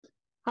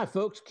Hi,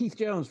 folks. Keith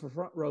Jones for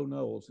Front Row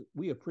Knowles.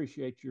 We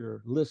appreciate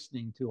your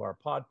listening to our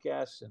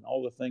podcasts and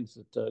all the things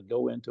that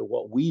go into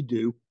what we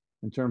do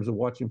in terms of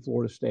watching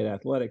Florida State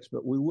athletics.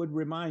 But we would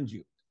remind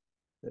you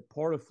that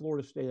part of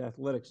Florida State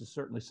athletics is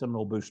certainly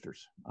Seminole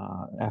boosters.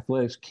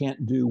 Athletics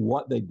can't do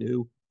what they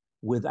do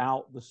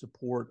without the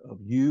support of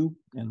you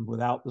and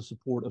without the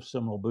support of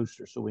Seminole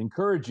boosters. So we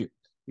encourage you,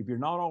 if you're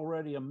not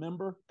already a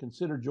member,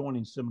 consider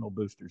joining Seminole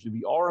boosters. If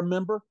you are a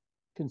member,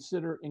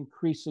 consider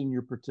increasing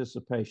your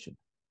participation.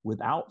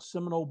 Without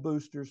Seminole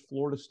boosters,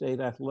 Florida State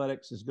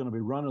athletics is going to be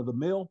run of the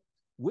mill.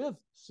 With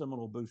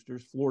Seminole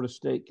boosters, Florida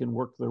State can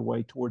work their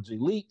way towards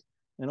elite.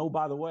 And oh,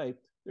 by the way,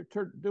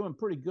 they're doing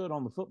pretty good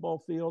on the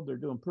football field. They're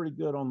doing pretty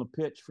good on the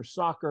pitch for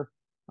soccer.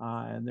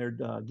 And they're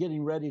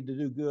getting ready to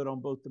do good on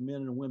both the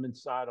men and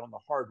women's side on the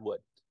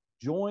hardwood.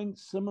 Join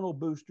Seminole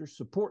boosters,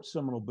 support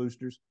Seminole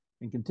boosters,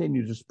 and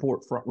continue to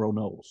support Front Row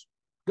Knowles.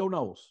 Go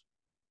Knowles.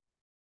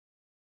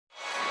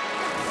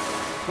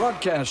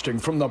 Broadcasting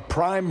from the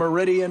Prime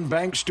Meridian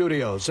Bank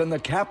Studios in the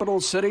capital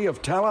city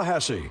of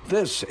Tallahassee,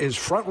 this is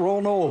Front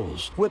Row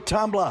Knowles with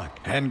Tom Block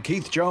and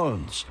Keith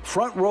Jones.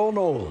 Front Row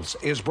Knowles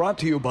is brought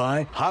to you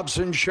by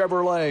Hobson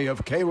Chevrolet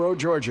of Cairo,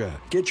 Georgia.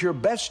 Get your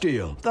best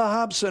deal the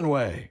Hobson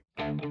way.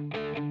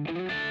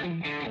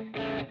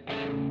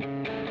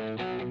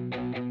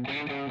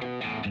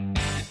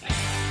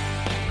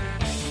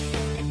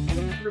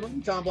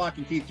 Tom Block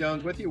and Keith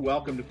Jones with you.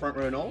 Welcome to Front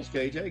Row Knowles.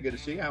 KJ, good to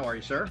see you. How are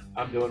you, sir?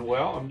 I'm doing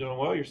well.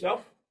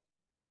 Yourself?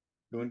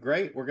 Doing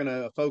great. We're going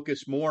to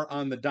focus more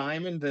on the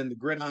diamond than the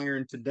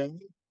gridiron today.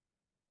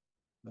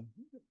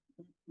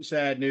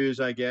 Sad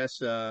news, I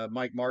guess.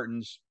 Mike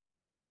Martin's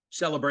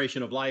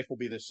celebration of life will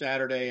be this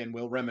Saturday, and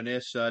we'll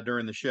reminisce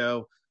during the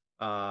show.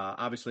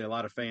 Obviously, a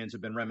lot of fans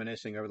have been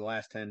reminiscing over the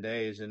last 10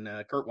 days, and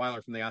Curt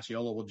Weiler from the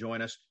Osceola will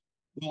join us.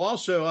 We'll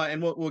also,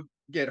 and we'll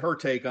get her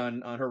take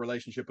on her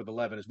relationship with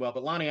 11 as well.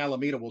 But Lonni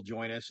Alameda will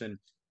join us, and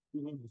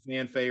one of the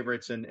fan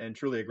favorites and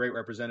truly a great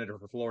representative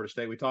for Florida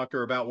State. We talk to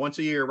her about once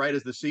a year, right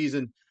as the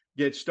season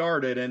gets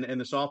started, and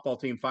the softball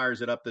team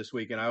fires it up this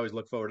week, and I always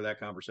look forward to that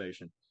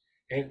conversation.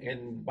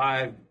 And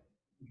by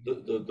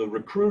the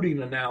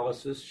recruiting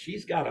analysis,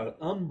 she's got an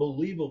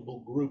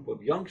unbelievable group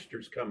of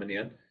youngsters coming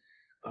in,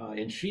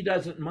 and she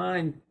doesn't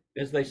mind,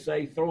 as they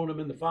say, throwing them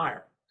in the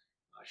fire.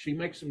 She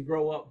makes them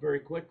grow up very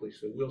quickly,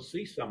 so we'll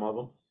see some of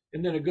them.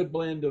 And then a good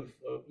blend of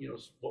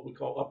what we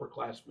call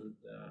upperclassmen.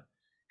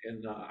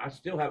 I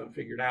still haven't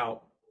figured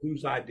out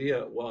whose idea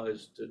it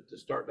was to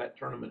start that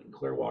tournament in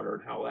Clearwater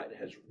and how that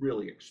has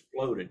really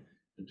exploded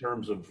in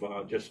terms of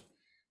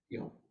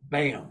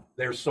bam,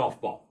 there's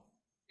softball.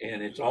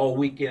 And it's all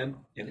weekend,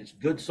 and it's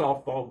good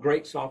softball,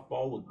 great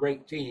softball with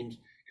great teams,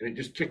 and it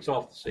just kicks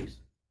off the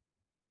season.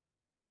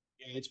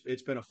 Yeah,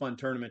 it's been a fun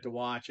tournament to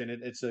watch, and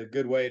it's a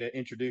good way to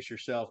introduce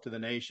yourself to the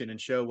nation and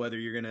show whether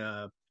you're going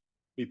to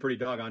be pretty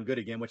doggone good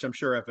again, which I'm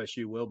sure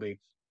FSU will be.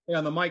 Yeah,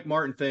 on the Mike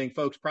Martin thing,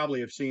 folks probably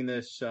have seen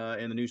this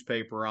in the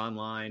newspaper or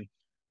online,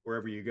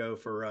 wherever you go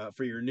for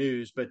your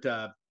news. But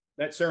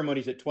that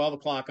ceremony's at 12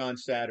 o'clock on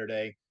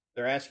Saturday.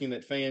 They're asking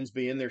that fans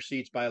be in their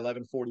seats by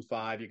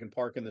 11:45. You can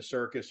park in the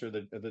circus or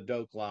the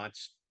Doak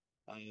lots.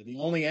 The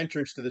only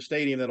entrance to the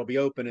stadium that'll be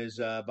open is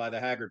by the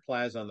Haggard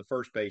Plaza on the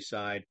first base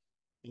side.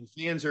 And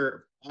fans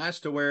are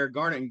asked to wear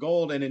garnet and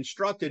gold and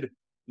instructed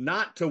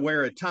not to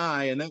wear a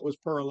tie, and that was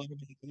per 11.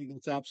 I think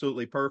that's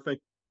absolutely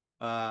perfect.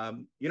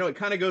 It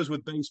kind of goes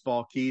with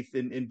baseball, Keith.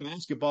 In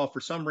basketball, for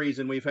some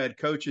reason, we've had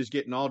coaches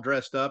getting all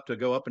dressed up to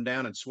go up and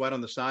down and sweat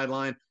on the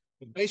sideline.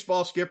 But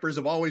baseball skippers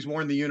have always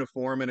worn the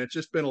uniform, and it's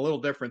just been a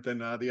little different than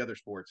the other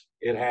sports.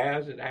 It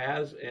has,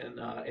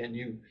 and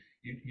you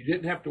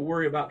didn't have to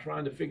worry about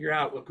trying to figure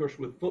out. Of course,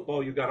 with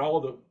football, you've got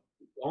all the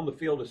on the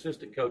field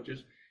assistant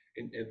coaches.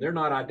 And they're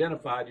not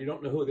identified. You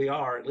don't know who they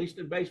are. At least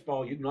in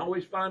baseball, you can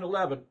always find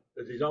 11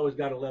 because he's always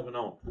got 11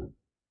 on.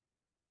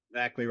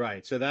 Exactly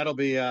right. So that'll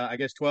be, I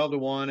guess,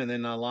 12-1, and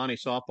then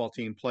Lonnie's softball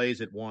team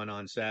plays at 1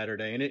 on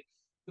Saturday, and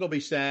it'll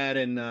be sad.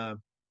 And the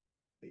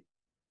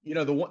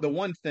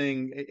one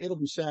thing, it'll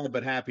be sad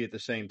but happy at the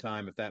same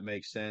time, if that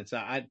makes sense.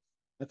 I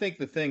think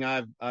the thing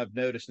I've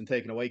noticed and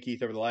taken away,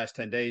 Keith, over the last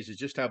 10 days is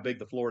just how big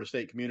the Florida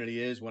State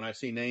community is. When I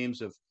see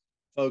names of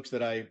folks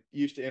that I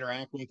used to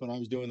interact with when I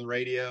was doing the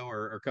radio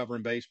or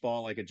covering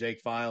baseball, like a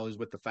Jake File who's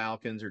with the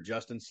Falcons, or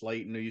Justin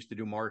Slayton, who used to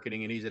do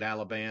marketing and he's at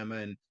Alabama,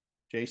 and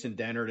Jason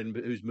Dennard, and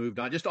who's moved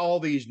on. Just all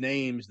these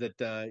names that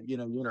you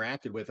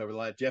interacted with over the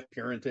last. Jeff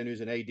Purinton,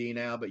 who's an AD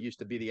now, but used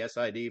to be the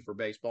SID for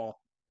baseball.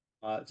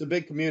 It's a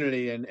big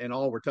community, and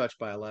all were touched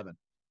by 11.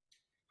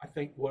 I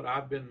think what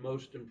I've been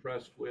most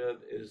impressed with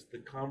is the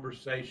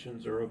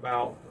conversations are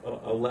about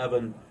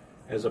 11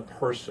 as a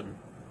person.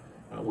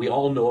 We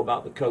all know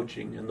about the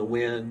coaching and the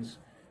wins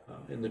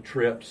and the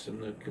trips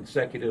and the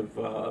consecutive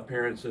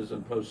appearances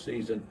in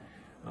postseason.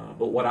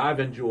 But what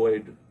I've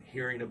enjoyed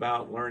hearing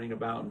about, learning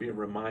about, and being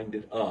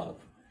reminded of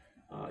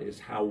is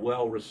how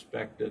well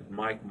respected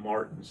Mike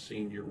Martin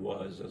Sr.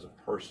 was as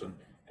a person,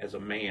 as a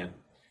man.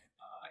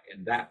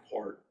 And that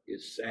part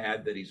is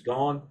sad that he's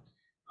gone,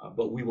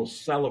 but we will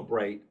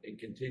celebrate and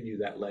continue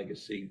that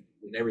legacy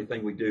in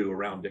everything we do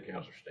around Dick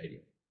Howser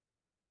Stadium.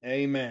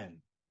 Amen.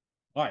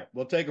 All right,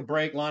 we'll take a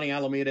break. Lonni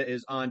Alameda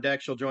is on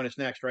deck. She'll join us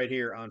next right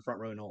here on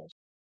Front Row Noles.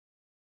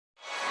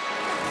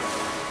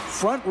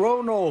 Front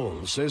Row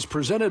Noles is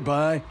presented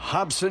by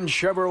Hobson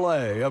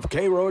Chevrolet of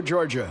Cairo,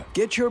 Georgia.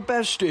 Get your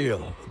best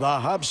deal the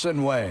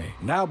Hobson way.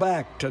 Now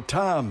back to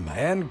Tom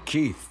and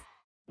Keith.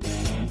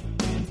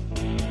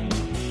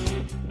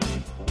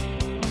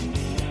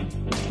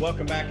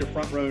 Welcome back to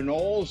Front Row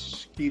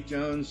Noles. Keith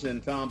Jones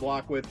and Tom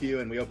Block with you,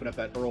 and we open up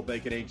that Earl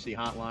Bacon HC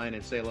hotline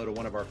and say hello to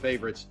one of our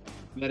favorites.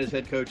 And that is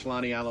head coach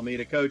Lonni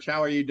Alameda. Coach,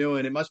 how are you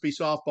doing? It must be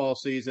softball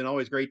season.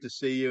 Always great to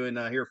see you and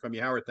hear from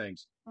you. How are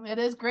things? It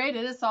is great.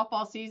 It is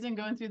softball season,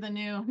 going through the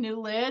new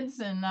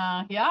lids, and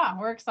yeah,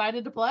 we're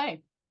excited to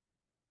play.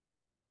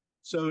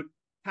 So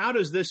how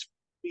does this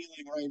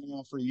feeling right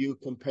now for you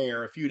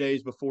compare a few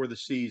days before the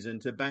season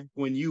to back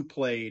when you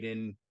played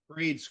in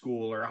grade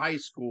school or high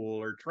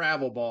school or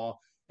travel ball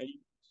and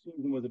the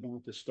season was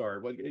about to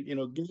start? What,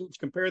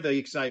 compare the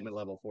excitement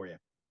level for you.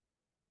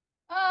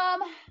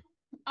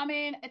 I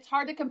mean, it's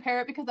hard to compare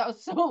it because that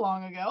was so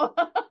long ago.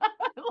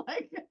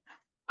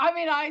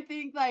 I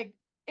think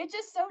it's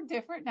just so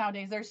different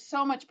nowadays. There's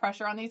so much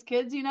pressure on these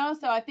kids,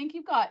 so I think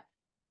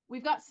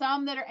we've got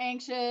some that are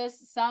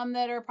anxious, some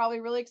that are probably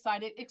really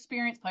excited,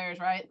 experienced players,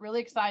 right? Really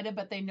excited,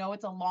 but they know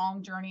it's a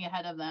long journey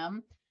ahead of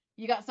them.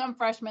 You got some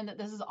freshmen that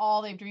this is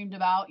all they've dreamed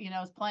about,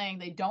 is playing.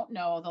 They don't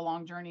know the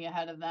long journey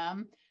ahead of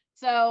them.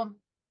 So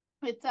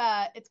it's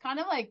kind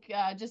of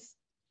just,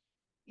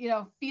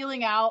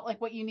 feeling out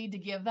like what you need to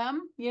give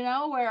them,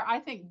 where I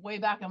think way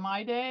back in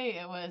my day,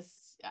 it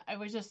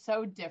was just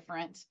so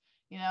different.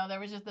 There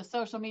was just the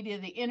social media,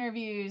 the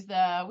interviews,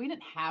 we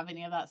didn't have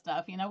any of that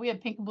stuff. We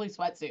had pink and blue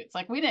sweatsuits.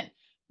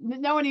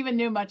 No one even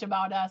knew much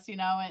about us,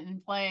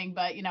 and playing.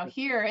 But,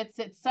 here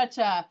it's such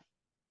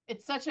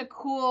a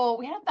cool,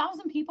 we had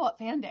 1,000 people at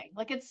Fan Day.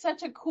 It's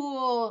such a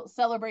cool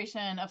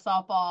celebration of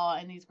softball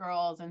and these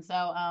girls. And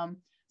so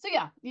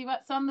yeah, you've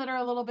got some that are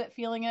a little bit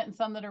feeling it and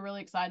some that are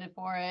really excited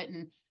for it.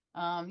 And,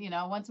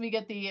 once we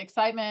get the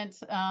excitement,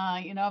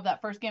 of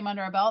that first game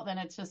under our belt, then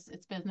it's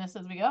business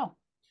as we go.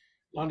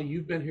 Lonni,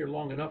 you've been here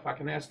long enough. I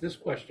can ask this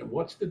question.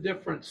 What's the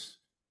difference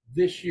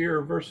this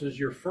year versus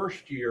your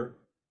first year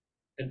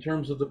in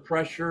terms of the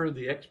pressure,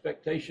 the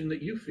expectation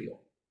that you feel?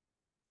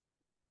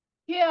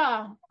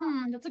 Yeah,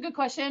 that's a good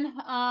question.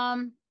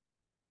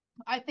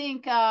 I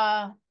think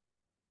I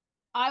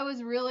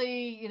was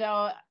really,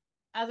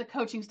 as a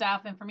coaching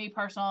staff and for me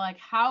personally,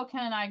 how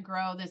can I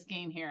grow this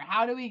game here?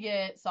 How do we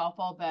get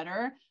softball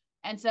better?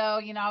 And so,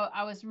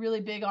 I was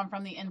really big on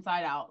from the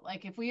inside out.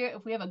 If we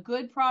have a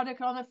good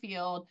product on the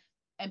field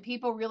and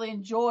people really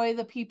enjoy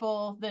the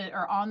people that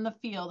are on the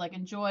field,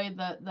 enjoy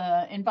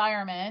the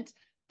environment,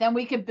 then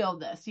we could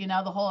build this, the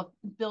whole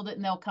build it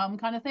and they'll come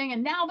kind of thing.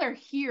 And now they're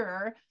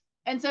here.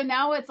 And so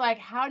now it's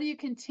how do you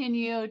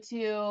continue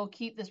to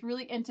keep this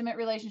really intimate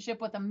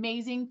relationship with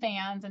amazing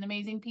fans and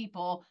amazing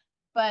people,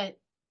 but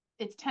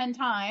it's 10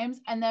 times,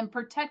 and then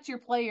protect your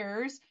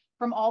players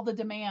from all the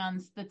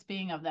demands that's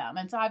being of them.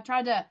 And so I've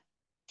tried to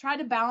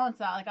balance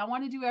that. I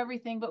want to do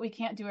everything, but we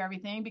can't do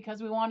everything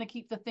because we want to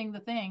keep the thing,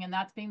 and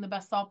that's being the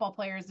best softball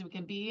players we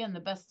can be and the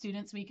best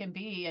students we can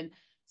be. And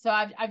so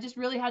I've just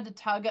really had to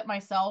tug at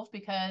myself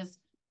because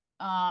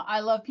I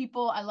love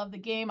people. I love the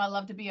game. I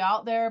love to be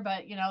out there,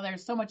 but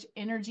there's so much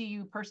energy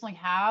you personally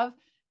have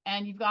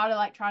and you've got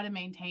to try to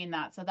maintain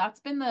that. So that's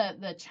been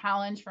the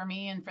challenge for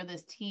me and for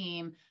this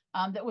team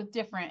that was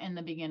different in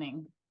the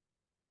beginning.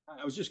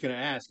 I was just going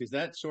to ask, is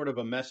that sort of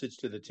a message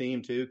to the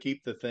team too?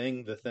 Keep the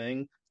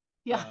thing.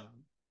 Yeah.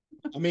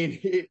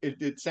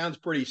 It sounds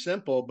pretty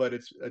simple, but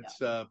it's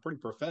pretty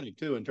prophetic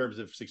too in terms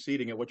of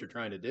succeeding at what you're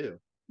trying to do.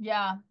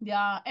 Yeah.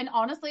 And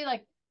honestly,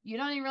 you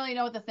don't even really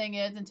know what the thing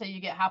is until you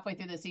get halfway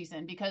through the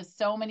season because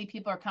so many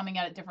people are coming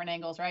at it different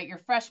angles, right? Your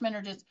freshmen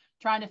are just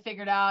trying to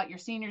figure it out. Your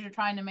seniors are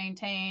trying to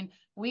maintain.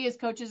 We as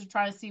coaches are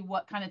trying to see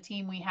what kind of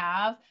team we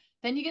have.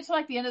 Then you get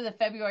to the end of the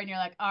February and you're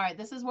all right,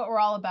 this is what we're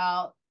all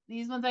about.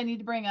 These ones I need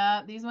to bring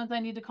up. These ones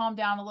I need to calm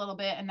down a little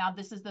bit. And now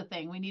this is the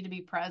thing. We need to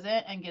be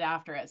present and get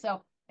after it.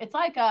 So it's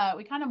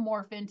we kind of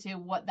morph into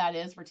what that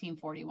is for Team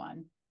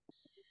 41.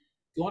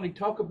 Lonni,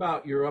 talk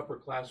about your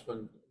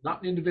upperclassmen,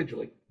 not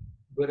individually,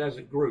 but as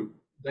a group.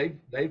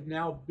 They've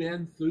now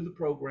been through the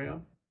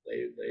program.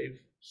 They've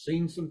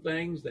seen some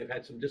things. They've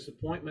had some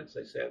disappointments.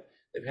 They said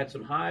they've had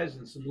some highs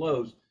and some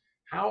lows.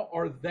 How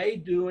are they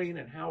doing,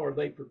 and how are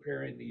they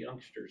preparing the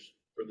youngsters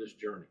for this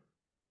journey?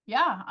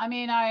 Yeah, I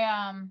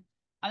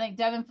think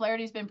Devin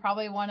Flaherty's been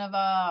probably one of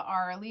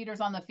our leaders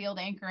on the field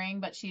anchoring,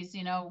 but she's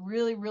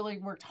really really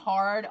worked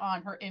hard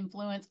on her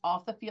influence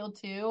off the field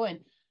too, and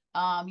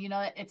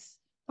it's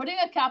putting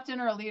a captain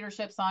or a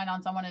leadership sign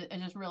on someone is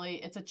just really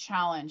it's a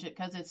challenge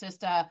because it's just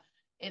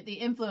the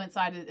influence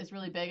side is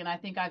really big, and I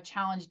think I've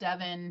challenged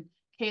Devin,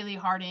 Kaylee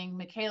Harding,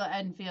 Michaela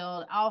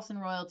Edenfield, Allison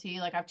Royalty.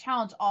 I've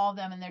challenged all of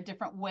them in their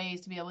different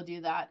ways to be able to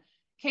do that.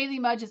 Kaylee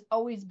Mudge has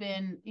always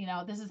been,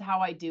 this is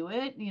how I do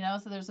it,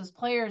 so there's those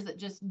players that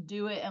just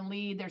do it and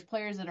lead. There's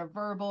players that are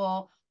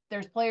verbal.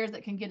 There's players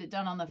that can get it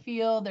done on the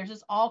field. There's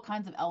just all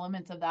kinds of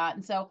elements of that.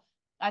 And so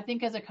I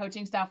think as a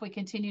coaching staff, we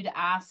continue to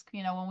ask,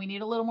 when we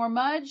need a little more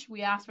Mudge,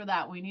 we ask for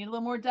that. We need a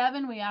little more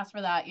Devin, we ask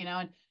for that,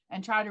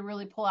 and try to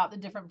really pull out the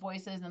different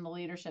voices and the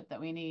leadership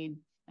that we need.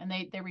 And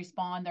they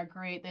respond. They're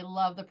great. They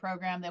love the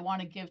program. They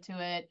want to give to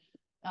it.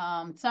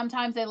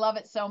 Sometimes they love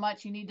it so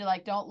much. You need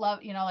to don't love,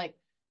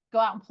 go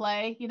out and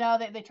play.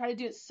 They try to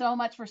do it so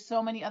much for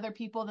so many other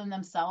people than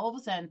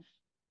themselves. And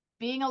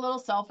being a little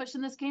selfish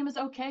in this game is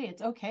okay.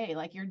 It's okay.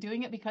 You're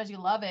doing it because you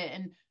love it.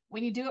 And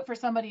when you do it for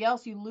somebody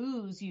else, you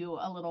lose you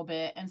a little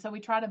bit. And so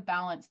we try to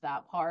balance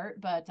that part,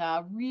 but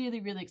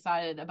really, really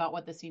excited about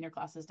what the senior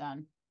class has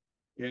done.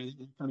 Yeah, it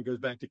kind of goes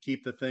back to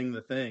keep the thing,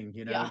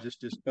 Yeah.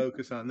 just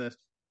focus on this.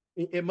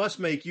 It must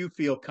make you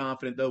feel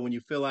confident, though, when you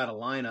fill out a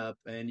lineup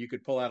and you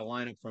could pull out a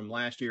lineup from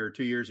last year or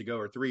 2 years ago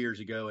or 3 years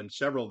ago, and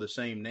several of the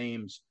same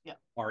names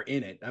are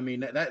in it. I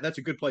mean, that's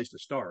a good place to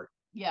start.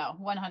 Yeah,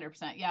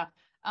 100%. Yeah.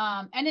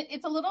 And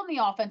it's a little on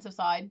the offensive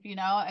side,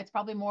 it's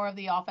probably more of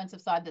the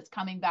offensive side that's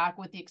coming back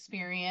with the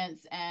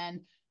experience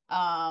and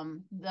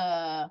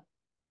the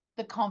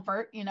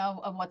comfort,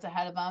 of what's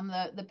ahead of them.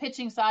 The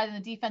pitching side and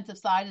the defensive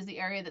side is the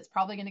area that's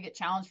probably going to get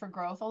challenged for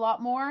growth a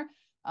lot more.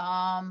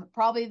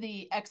 Probably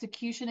the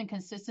execution and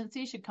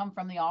consistency should come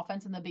from the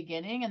offense in the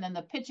beginning, and then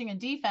the pitching and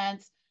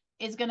defense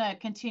is going to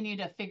continue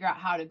to figure out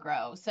how to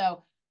grow.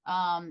 So,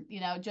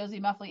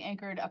 Josie Muffley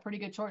anchored a pretty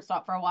good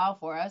shortstop for a while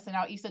for us, and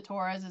now Issa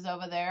Torres is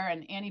over there,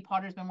 and Annie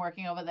Potter's been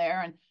working over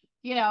there, and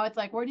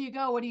it's where do you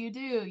go? What do you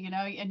do?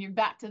 And you're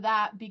back to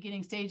that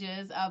beginning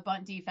stages of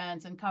bunt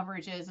defense and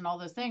coverages and all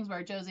those things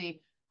where Josie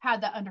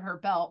had that under her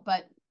belt.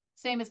 But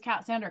same as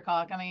Kat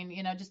Sandercock. I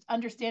mean, just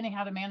understanding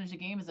how to manage a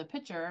game as a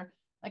pitcher.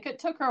 It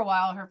took her a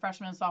while, her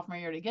freshman and sophomore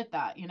year, to get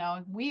that.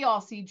 We all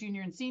see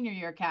junior and senior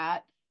year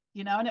Kat,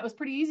 and it was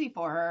pretty easy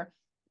for her.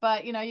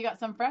 But, you got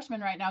some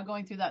freshmen right now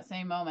going through that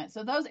same moment.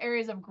 So those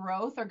areas of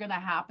growth are going to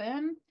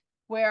happen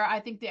where I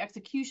think the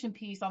execution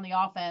piece on the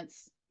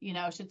offense,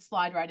 should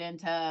slide right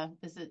into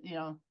this.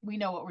 We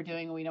know what we're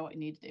doing and we know what we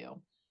need to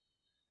do.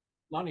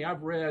 Lonni,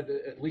 I've read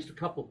at least a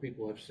couple of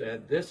people have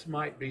said this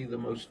might be the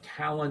most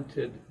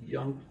talented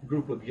young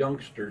group of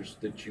youngsters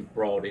that you've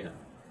brought in.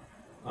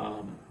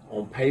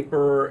 On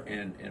paper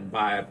and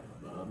by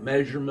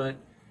measurement,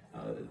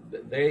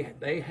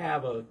 they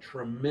have a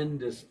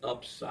tremendous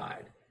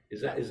upside.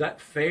 Is that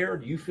fair?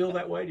 Do you feel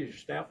that way? Does your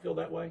staff feel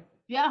that way?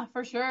 Yeah,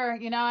 for sure.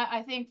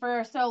 I think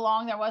for so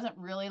long there wasn't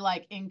really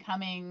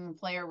incoming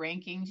player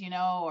rankings,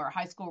 or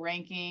high school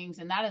rankings,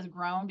 and that has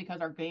grown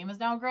because our game has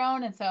now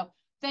grown. And so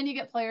then you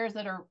get players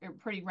that are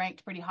pretty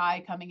ranked pretty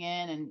high coming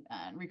in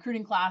and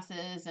recruiting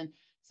classes. And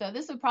so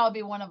this would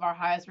probably be one of our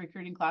highest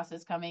recruiting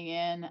classes coming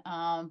in.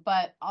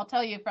 But I'll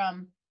tell you,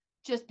 from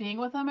just being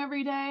with them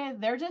every day,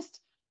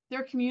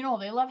 they're communal.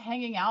 They love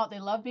hanging out. They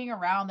love being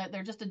around. That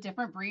they're just a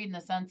different breed in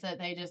the sense that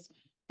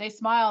they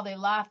smile, they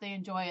laugh, they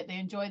enjoy it, they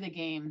enjoy the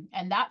game,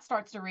 and that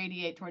starts to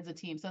radiate towards the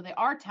team. So they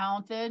are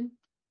talented,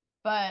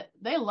 but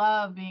they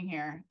love being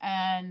here,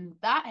 and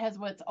that has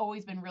what's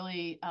always been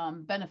really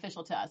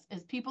beneficial to us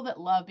is people that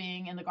love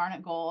being in the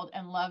Garnet Gold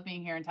and love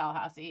being here in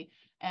Tallahassee.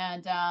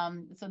 And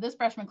so this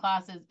freshman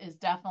class is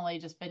definitely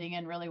just fitting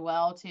in really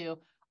well to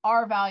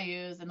our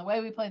values and the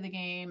way we play the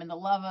game and the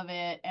love of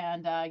it.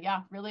 And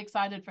really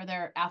excited for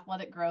their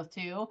athletic growth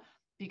too,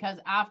 because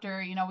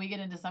after, we get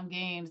into some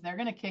games, they're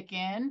going to kick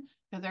in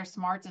because their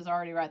smarts is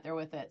already right there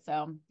with it.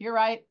 So you're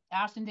right.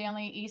 Ashton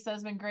Danley, Issa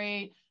has been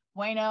great.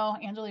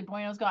 Angelique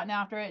Bueno's gotten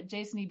after it.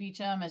 Jason E.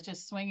 Beecham is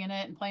just swinging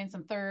it and playing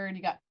some third.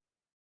 You got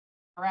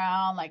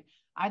around.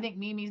 I think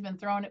Mimi's been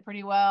throwing it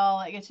pretty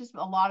well. It's just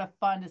a lot of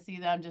fun to see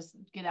them just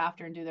get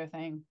after and do their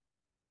thing.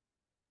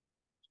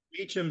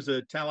 Beecham's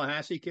a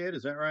Tallahassee kid,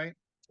 is that right?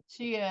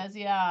 She is,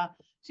 yeah.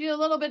 She's a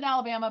little bit in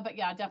Alabama, but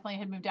yeah, definitely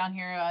had moved down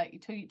here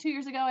 2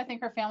 years ago. I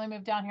think her family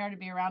moved down here to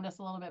be around us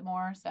a little bit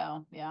more.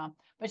 So yeah,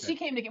 but she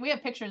came to. We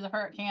have pictures of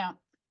her at camp.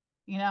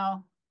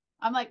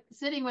 I'm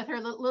sitting with her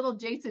little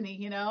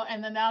Jason-y,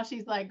 and then now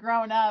she's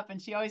grown up,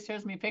 and she always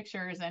shows me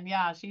pictures. And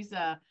yeah, she is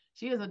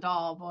a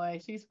doll,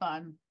 boy. She's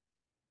fun.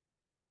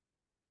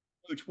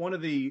 Coach, one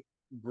of the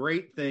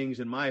great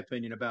things, in my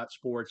opinion, about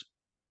sports,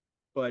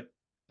 but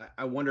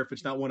I wonder if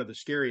it's not one of the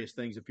scariest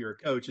things if you're a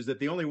coach, is that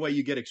the only way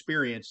you get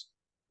experience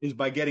is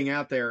by getting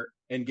out there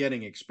and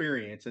getting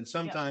experience. And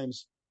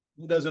sometimes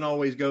it doesn't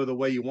always go the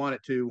way you want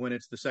it to when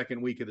it's the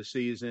second week of the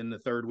season, the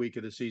third week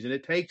of the season.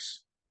 It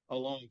takes a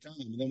long time.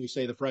 And then we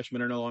say the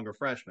freshmen are no longer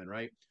freshmen,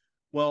 right?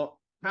 Well,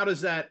 how does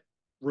that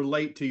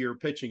relate to your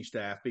pitching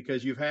staff?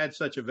 Because you've had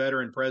such a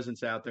veteran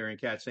presence out there in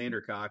Kat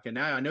Sandercock, and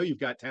now I know you've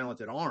got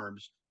talented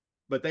arms,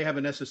 but they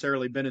haven't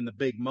necessarily been in the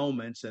big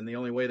moments, and the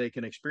only way they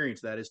can experience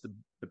that is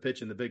to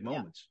pitch in the big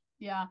moments.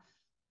 Yeah.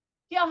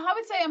 I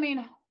would say,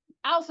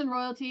 Allison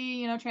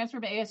Royalty,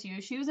 transferred to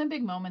ASU. She was in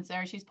big moments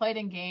there. She's played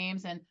in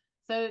games. And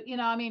so,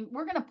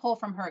 we're going to pull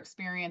from her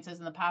experiences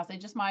in the past. They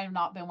just might have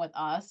not been with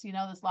us,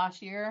 this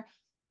last year.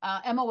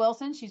 Emma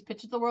Wilson, she's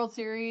pitched at the World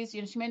Series.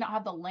 She may not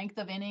have the length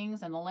of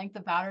innings and the length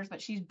of batters,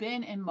 but she's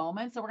been in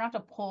moments. So we're going to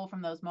have to pull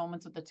from those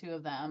moments with the two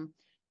of them.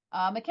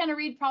 McKenna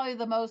Reed, probably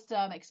the most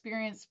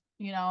experienced,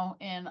 in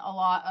a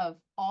lot of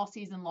all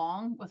season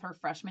long with her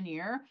freshman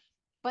year.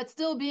 But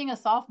still being a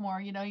sophomore,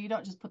 you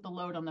don't just put the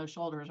load on those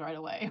shoulders right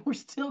away. We're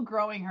still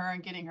growing her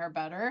and getting her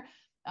better.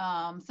 So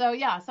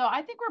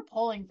I think we're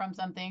pulling from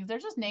some things.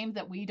 There's just names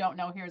that we don't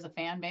know here as a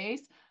fan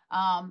base.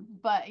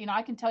 But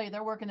I can tell you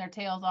they're working their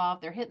tails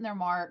off. They're hitting their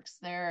marks.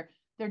 They're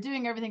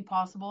doing everything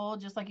possible.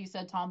 Just like you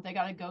said, Tom, they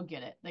got to go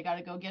get it. They got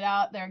to go get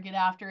out there, get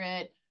after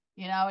it.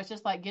 It's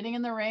just like getting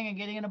in the ring and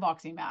getting in a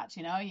boxing match.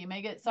 You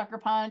may get sucker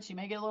punch, you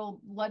may get a little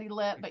bloody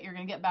lip, but you're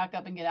going to get back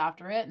up and get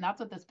after it. And that's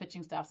what this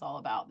pitching staff's all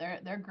about.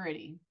 They're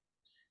gritty.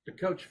 To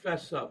Coach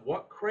fess up,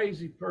 what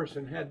crazy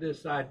person had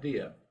this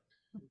idea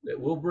that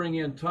we'll bring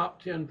in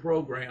top 10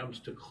 programs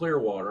to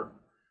Clearwater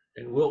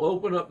and we'll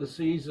open up the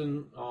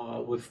season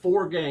with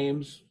 4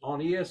 games on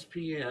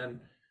ESPN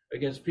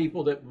against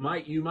people that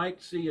you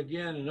might see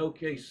again in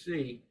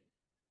OKC.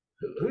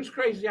 Whose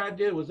crazy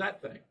idea was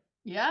that thing?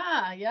 Yeah.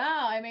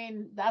 I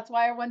mean, that's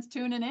why everyone's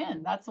tuning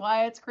in. That's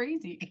why it's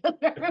crazy.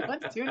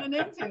 Everyone's tuning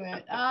into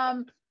it.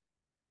 I'm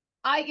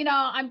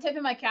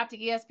tipping my cap to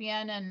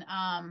ESPN and,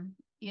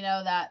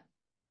 that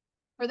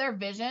for their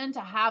vision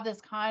to have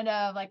this kind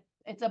of like,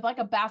 it's like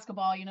a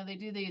basketball, they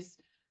do these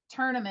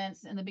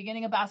tournaments in the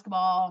beginning of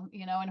basketball,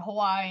 in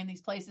Hawaii and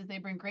these places, they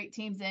bring great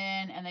teams in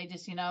and they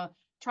just,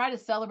 try to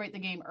celebrate the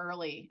game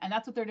early. And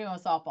that's what they're doing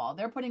with softball.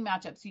 They're putting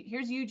matchups.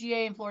 Here's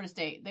UGA and Florida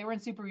State. They were in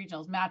super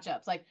regionals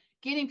matchups, like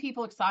getting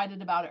people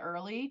excited about it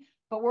early,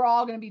 but we're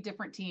all going to be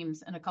different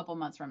teams in a couple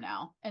months from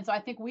now. And so I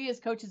think we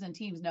as coaches and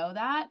teams know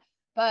that,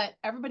 but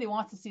everybody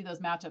wants to see those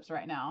matchups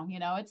right now.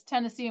 It's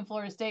Tennessee and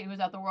Florida State who's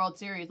at the World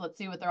Series. Let's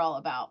see what they're all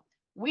about.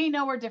 We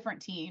know we're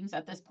different teams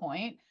at this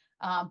point.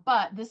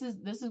 But this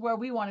is where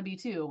we want to be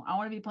too. I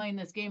want to be playing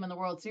this game in the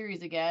World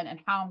Series again and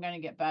how I'm going to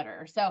get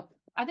better. So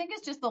I think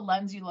it's just the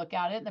lens you look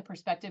at it, the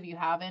perspective you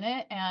have in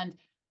it. And,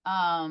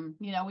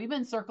 we've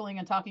been circling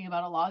and talking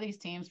about a lot of these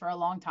teams for a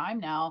long time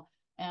now.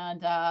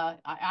 And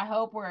I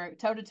hope we're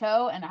toe to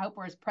toe and I hope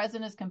we're as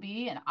present as can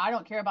be. And I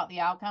don't care about the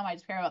outcome. I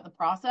just care about the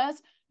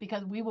process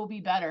because we will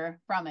be better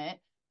from it.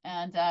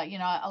 And,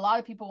 a lot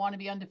of people want to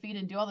be undefeated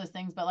and do all those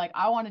things, but like,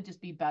 I want to just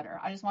be better.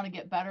 I just want to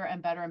get better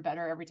and better and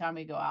better every time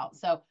we go out.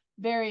 So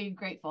very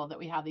grateful that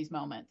we have these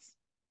moments.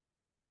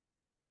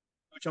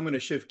 Coach, I'm going to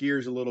shift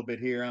gears a little bit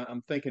here.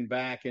 I'm thinking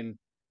back and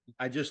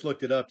I just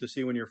looked it up to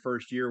see when your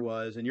first year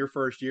was, and your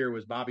first year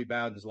was Bobby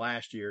Bowden's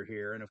last year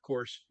here. And of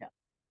course, yeah.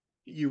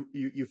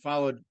 You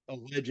followed a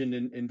legend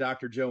in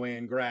Dr.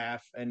 Joanne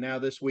Graff, and now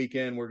this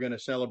weekend we're going to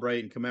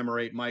celebrate and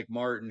commemorate Mike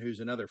Martin, who's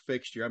another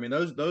fixture. I mean,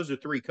 those are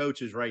 3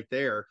 coaches right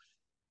there.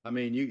 I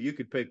mean, you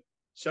could pick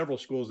several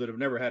schools that have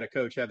never had a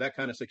coach have that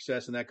kind of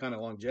success and that kind of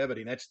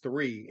longevity. And that's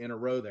 3 in a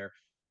row there.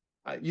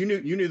 You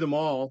knew them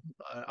all.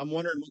 I'm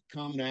wondering what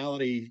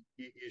commonality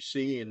you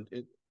see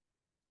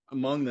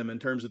among them in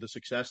terms of the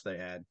success they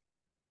had.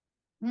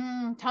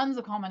 Tons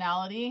of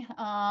commonality.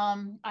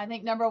 I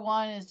think number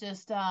one is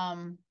just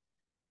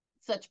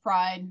such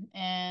pride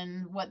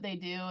in what they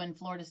do in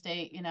Florida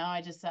State.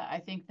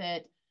 I think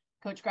that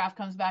Coach Graff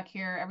comes back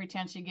here every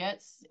chance she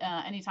gets.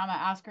 Anytime I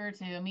ask her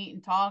to meet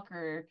and talk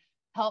or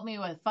help me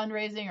with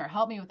fundraising or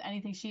help me with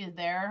anything, she is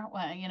there.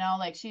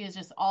 She is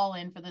just all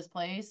in for this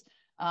place.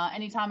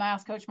 Anytime I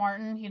ask Coach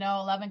Martin,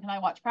 11, can I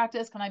watch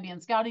practice? Can I be in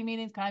scouting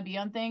meetings? Can I be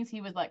on things? He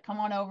was like, come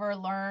on over,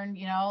 learn,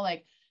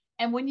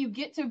 and when you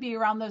get to be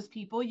around those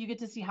people, you get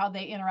to see how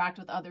they interact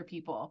with other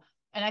people.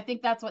 And I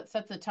think that's what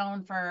sets the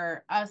tone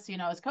for us,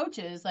 as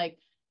coaches.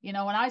 When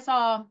I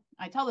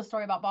tell the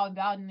story about Bobby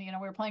Bowden,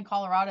 we were playing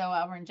Colorado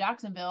over in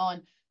Jacksonville,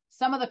 and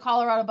some of the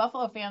Colorado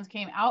Buffalo fans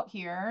came out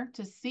here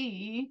to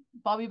see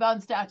Bobby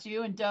Bowden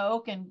statue and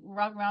Doak and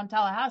run around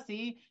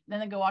Tallahassee,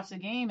 then they go watch the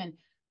game. And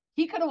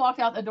he could have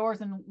walked out the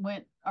doors and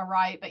went a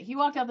right, but he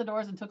walked out the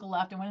doors and took a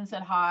left and went and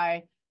said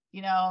hi.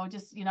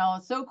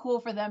 It's so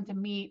cool for them to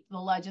meet the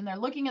legend. They're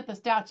looking at the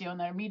statue and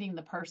they're meeting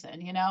the person,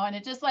 and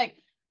it's just like,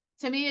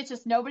 to me, it's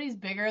just nobody's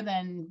bigger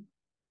than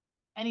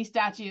any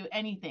statue,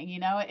 anything,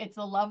 it's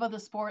the love of the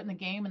sport and the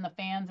game and the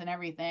fans and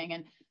everything.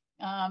 And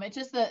it's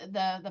just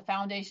the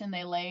foundation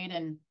they laid.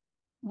 And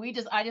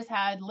I just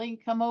had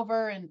Link come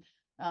over and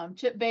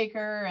Chip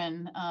Baker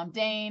and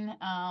Dane,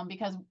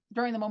 because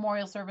during the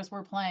memorial service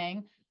we're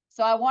playing.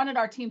 So I wanted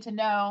our team to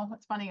know,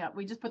 it's funny,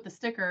 we just put the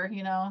sticker,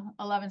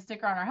 11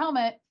 sticker on our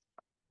helmet,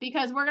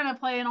 because we're going to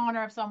play in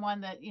honor of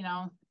someone that,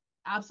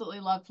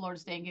 absolutely loved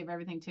Florida State and gave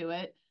everything to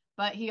it.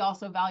 But he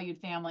also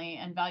valued family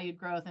and valued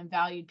growth and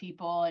valued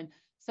people. And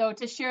so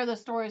to share the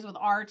stories with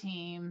our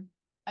team,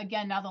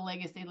 again, now the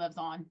legacy lives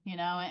on,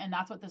 and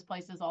that's what this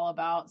place is all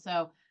about.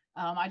 So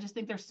I just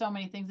think there's so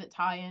many things that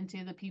tie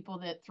into the people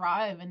that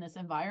thrive in this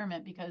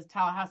environment, because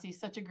Tallahassee is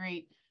such a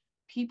great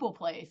people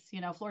place.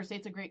 Florida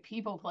State's a great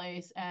people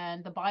place,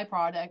 and the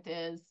byproduct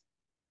is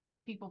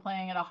people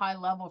playing at a high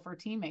level for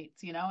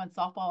teammates, and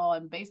softball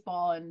and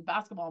baseball and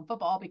basketball and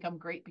football become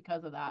great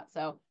because of that.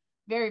 So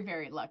very,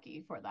 very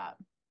lucky for that.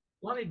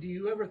 Lonni, do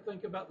you ever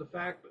think about the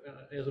fact,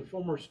 as a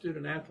former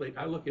student athlete,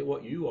 I look at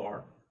what you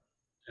are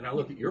and I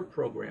look at your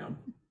program,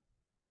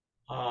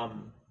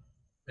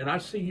 and I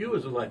see you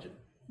as a legend.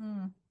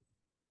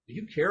 Do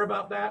you care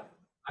about that?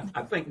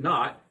 I think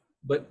not,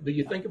 but do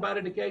you think about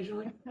it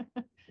occasionally?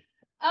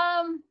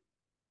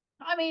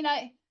 I mean,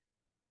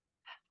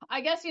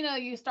 I guess,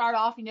 you start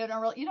off, you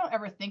don't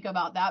ever think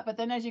about that. But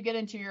then as you get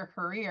into your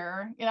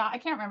career, I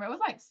can't remember. It was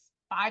like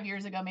 5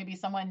 years ago, maybe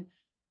someone,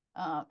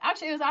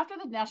 actually it was after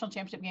the national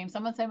championship game.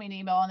 Someone sent me an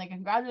email and they,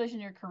 congratulations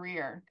in your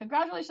career.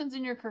 Congratulations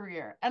in your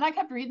career. And I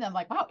kept reading them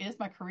like, wow, it's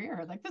my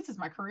career. Like, this is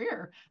my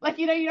career. Like,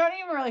 you don't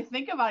even really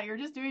think about it. You're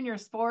just doing your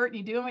sport and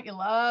you doing what you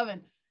love.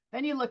 And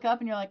then you look up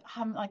and you're like,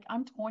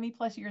 I'm 20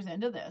 plus years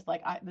into this.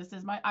 Like,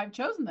 I've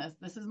chosen this.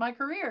 This is my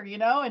career,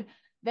 and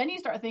then you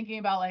start thinking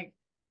about like,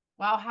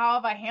 wow, how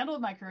have I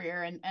handled my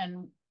career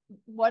and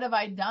what have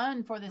I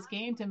done for this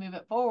game to move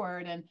it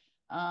forward? And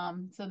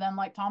so then,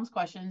 like Tom's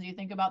questions, you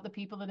think about the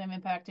people that have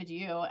impacted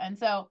you. And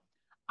so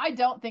I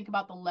don't think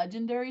about the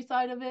legendary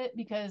side of it,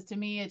 because to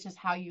me, it's just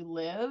how you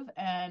live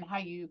and how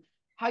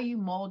you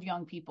mold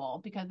young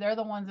people, because they're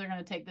the ones that are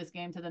going to take this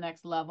game to the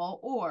next level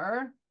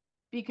or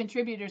be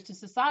contributors to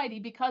society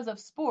because of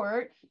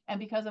sport and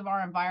because of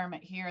our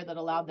environment here that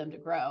allowed them to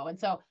grow. And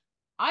so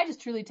I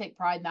just truly take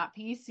pride in that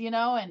piece, and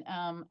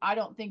I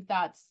don't think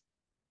that's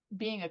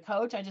being a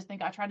coach. I just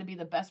think I try to be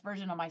the best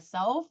version of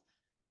myself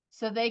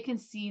so they can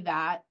see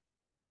that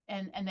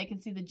and they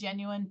can see the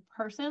genuine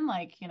person.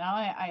 Like,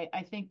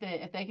 I think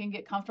that if they can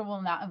get comfortable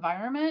in that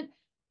environment,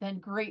 then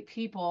great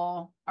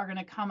people are going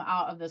to come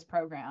out of this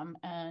program.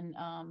 And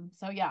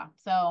so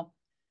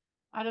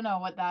I don't know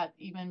what that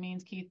even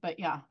means, Keith, but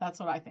yeah, that's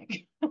what I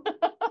think.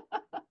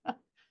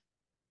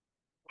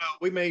 Well,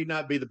 we may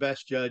not be the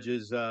best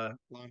judges, Lonni,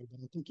 but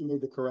I think you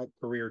made the correct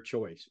career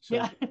choice. So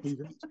Yeah.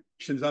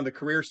 Congratulations on the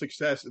career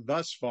success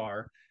thus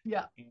far.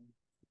 Yeah.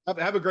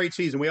 Have a great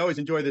season. We always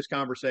enjoy this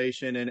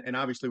conversation, and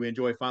obviously we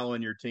enjoy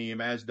following your team,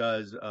 as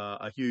does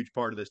a huge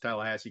part of this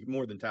Tallahassee,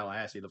 more than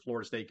Tallahassee, the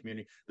Florida State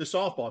community, the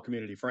softball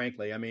community,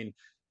 frankly. I mean,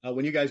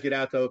 when you guys get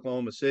out to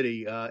Oklahoma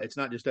City, it's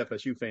not just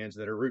FSU fans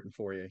that are rooting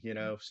for you,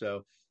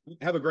 So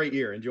have a great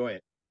year. Enjoy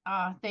it.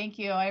 Thank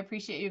you. I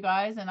appreciate you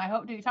guys, and I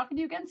hope to be talking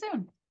to you again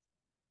soon.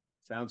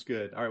 Sounds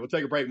good. All right, we'll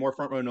take a break. More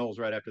Front Row Noles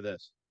right after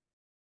this.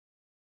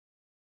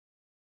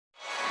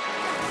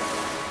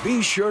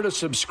 Be sure to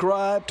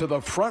subscribe to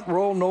the Front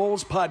Row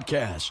Noles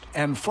podcast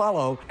and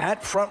follow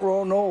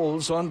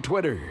 @FrontRowNoles on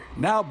Twitter.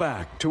 Now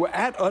back to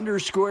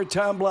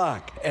 @_Tom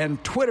Block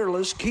and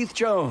Twitterless Keith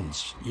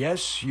Jones.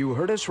 Yes, you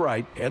heard us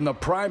right, in the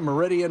Prime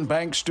Meridian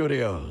Bank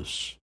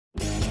Studios.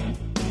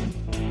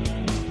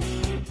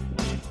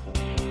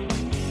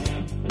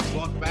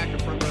 Welcome back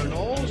to Front Row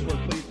Noles.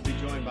 We're pleased to be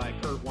joined by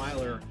Curt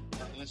Weiler,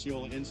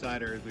 Osceola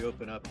insider, as we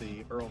open up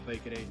the Earl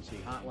Bacon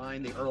Agency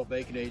hotline. The Earl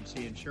Bacon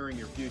Agency, ensuring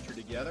your future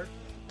together.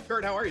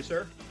 Curt, how are you,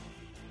 sir?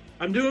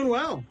 I'm doing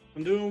well.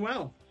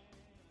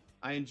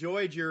 I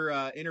enjoyed your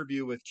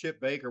interview with Chip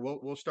Baker.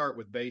 We'll start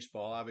with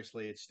baseball.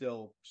 Obviously, it's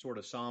still sort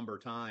of somber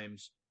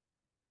times,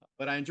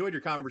 but I enjoyed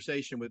your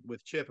conversation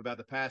with Chip about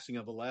the passing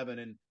of 11.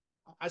 And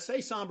I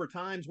say somber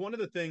times. One of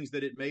the things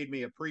that it made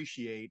me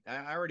appreciate,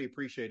 I already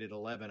appreciated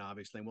 11,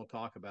 obviously, and we'll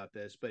talk about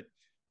this, but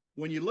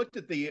when I looked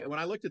at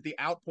the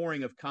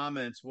outpouring of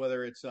comments,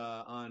 whether it's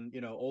on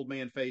Old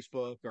Man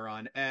Facebook or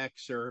on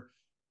X or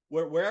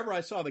wherever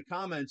I saw the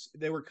comments,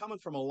 they were coming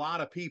from a lot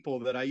of people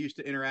that I used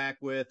to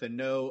interact with and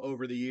know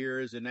over the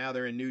years, and now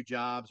they're in new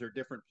jobs or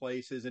different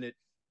places, and it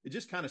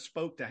just kind of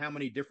spoke to how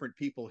many different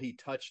people he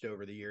touched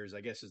over the years,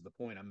 I guess, is the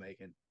point I'm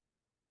making.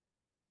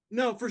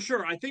 No, for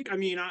sure. I think, I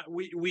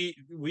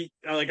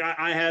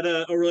had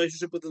a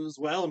relationship with him as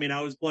well. I mean,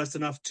 I was blessed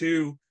enough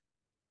to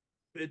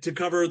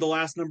cover the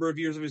last number of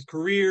years of his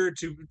career,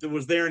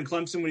 was there in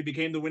Clemson when he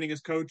became the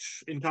winningest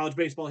coach in college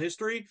baseball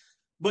history.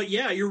 But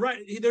yeah, you're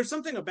right. There's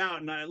something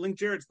about, and Link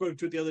Jarrett spoke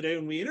to it the other day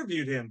when we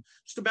interviewed him,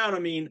 just about,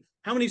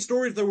 how many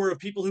stories there were of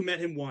people who met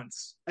him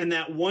once, and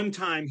that one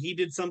time he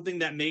did something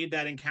that made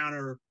that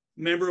encounter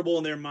memorable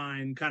in their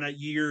mind kind of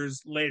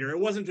years later. It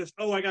wasn't just,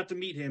 oh, I got to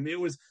meet him. It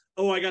was,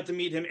 oh, I got to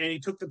meet him, and he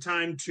took the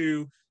time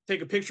to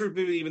take a picture of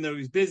me even though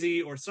he's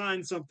busy, or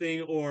sign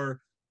something,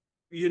 or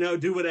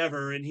do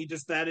whatever. And he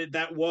just,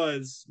 that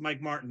was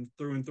Mike Martin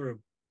through and through.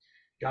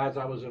 Guys,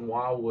 I was in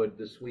Wildwood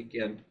this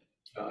weekend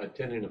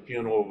attending a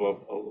funeral of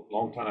a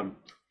longtime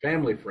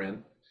family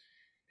friend.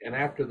 And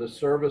after the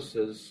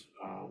services,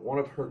 one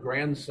of her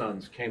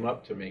grandsons came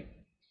up to me.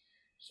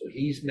 So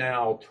he's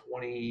now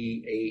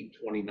 28,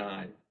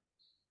 29.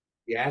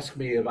 He asked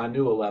me if I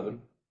knew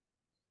 11.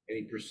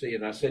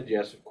 And I said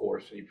yes, of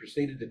course. And he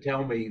proceeded to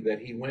tell me that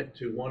he went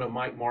to one of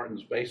Mike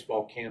Martin's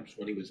baseball camps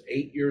when he was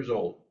 8 years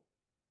old.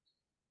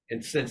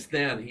 And since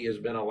then, he has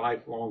been a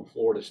lifelong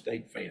Florida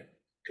State fan.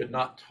 Could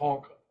not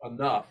talk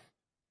enough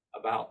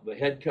about the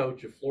head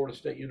coach of Florida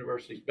State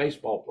University's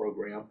baseball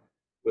program,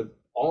 with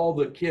all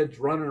the kids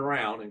running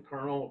around. And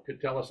Colonel could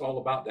tell us all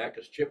about that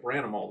because Chip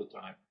ran them all the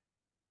time.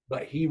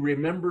 But he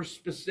remembers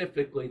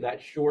specifically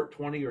that short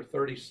 20 or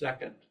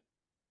 30-second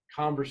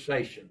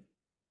conversation,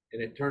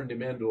 and it turned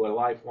him into a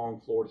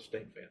lifelong Florida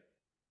State fan.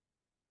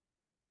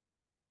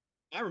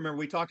 I remember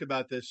we talked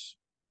about this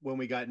when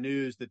we got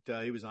news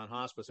that he was on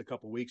hospice a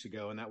couple weeks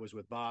ago, and that was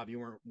with Bob. You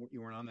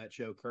weren't on that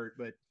show, Curt.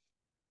 But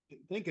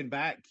thinking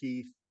back,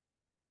 Keith,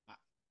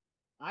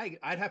 I'd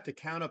have to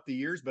count up the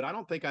years, but I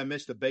don't think I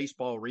missed a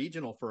baseball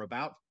regional for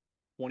about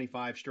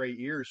 25 straight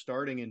years,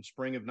 starting in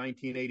spring of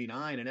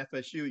 1989. And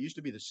FSU, it used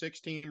to be the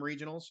 6-team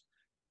regionals.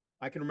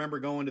 I can remember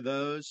going to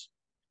those.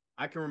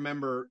 I can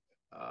remember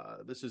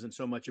this isn't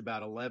so much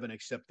about 11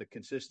 except the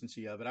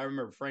consistency of it. I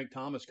remember Frank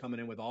Thomas coming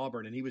in with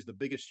Auburn, and he was the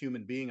biggest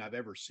human being I've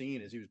ever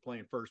seen as he was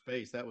playing first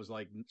base. That was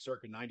like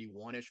circa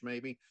 91-ish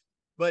maybe.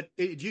 But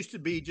it used to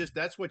be just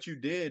that's what you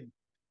did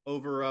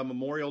over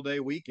Memorial Day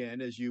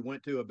weekend as you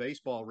went to a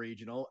baseball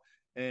regional.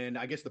 And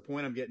I guess the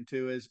point I'm getting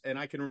to is, and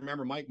I can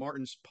remember Mike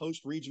Martin's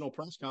post-regional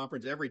press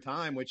conference every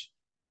time, which,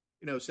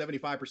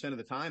 75% of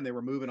the time they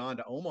were moving on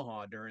to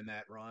Omaha during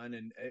that run.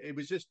 And it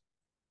was just,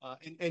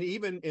 and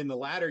even in the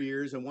latter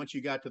years, and once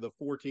you got to the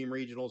 4-team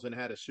regionals and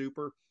had a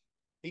super,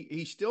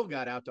 he still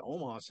got out to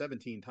Omaha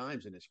 17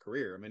 times in his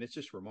career. I mean, it's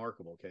just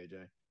remarkable,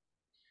 KJ.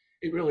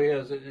 It really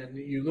is. And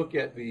you look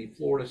at the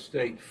Florida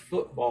State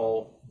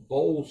football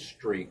bowl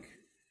streak,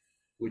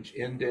 which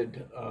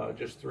ended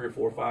just 3 or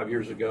 4 or 5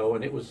 years ago.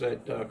 And it was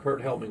at,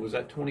 Curt, help me, was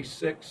that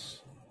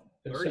 26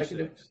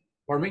 consecutive? 36.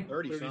 Pardon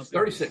me?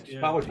 36. Yeah.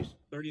 Apologies.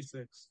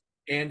 36.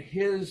 And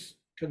his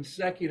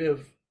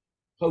consecutive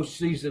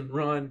postseason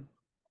run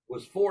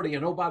was 40.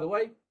 And oh, by the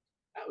way,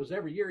 that was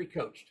every year he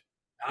coached.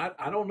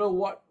 I don't know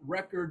what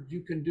record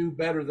you can do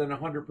better than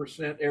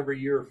 100% every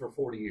year for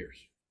 40 years.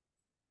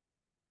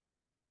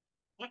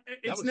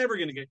 It's never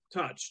going to get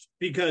touched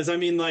because, I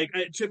mean, like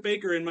Chip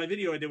Baker in my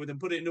video I did with him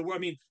put it into, I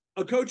mean,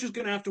 a coach is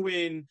going to have to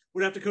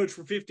would have to coach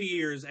for 50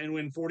 years and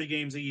win 40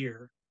 games a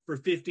year for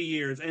 50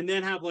 years and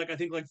then have I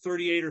think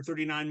 38 or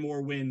 39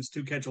 more wins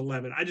to catch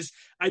 11.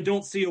 I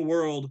don't see a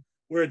world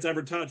where it's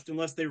ever touched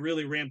unless they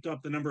really ramped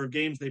up the number of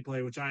games they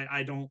play, which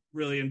I don't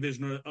really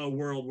envision a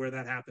world where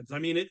that happens. I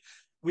mean,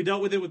 we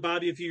dealt with it with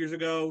Bobby a few years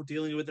ago,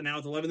 dealing with it now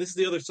with 11. This is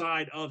the other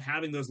side of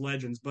having those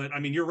legends. But I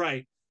mean, you're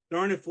right.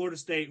 Darn if Florida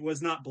State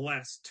was not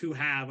blessed to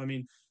have,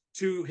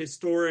 two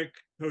historic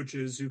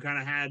coaches who kind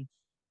of had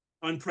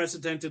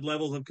unprecedented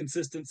levels of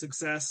consistent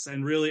success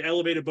and really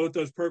elevated both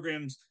those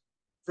programs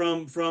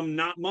from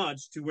not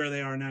much to where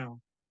they are now.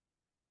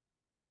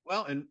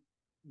 Well, and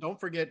don't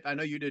forget, I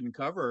know you didn't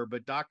cover her,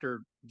 but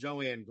Dr.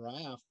 Joanne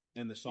Graff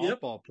and the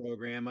softball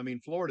program. I mean,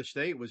 Florida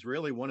State was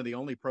really one of the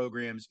only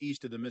programs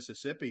east of the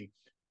Mississippi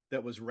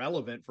that was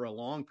relevant for a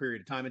long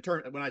period of time.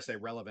 When I say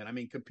relevant, I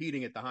mean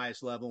competing at the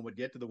highest level and would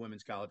get to the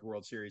Women's College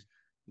World Series.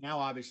 Now,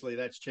 obviously,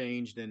 that's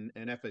changed, and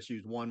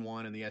FSU's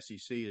 1-1, and the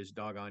SEC is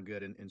doggone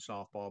good in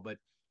softball. But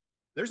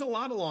there's a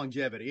lot of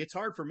longevity. It's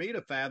hard for me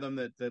to fathom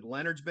that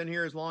Leonard's been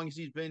here as long as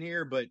he's been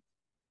here. But,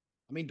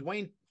 I mean,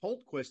 Dwayne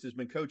Holtquist has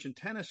been coaching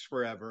tennis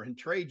forever, and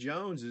Trey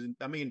Jones is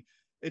 – I mean,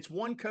 it's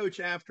one coach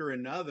after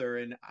another.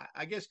 And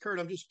I guess, Curt,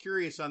 I'm just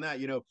curious on that.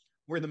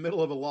 We're in the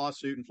middle of a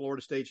lawsuit, and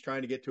Florida State's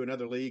trying to get to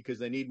another league because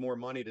they need more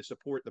money to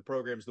support the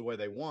programs the way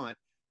they want.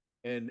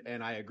 And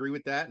I agree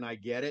with that, and I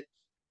get it.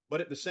 But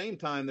at the same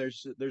time,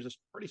 there's a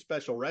pretty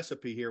special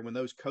recipe here when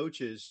those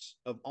coaches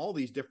of all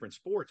these different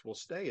sports will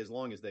stay as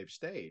long as they've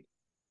stayed.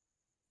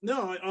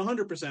 No,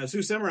 100%. Sue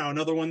Semrau,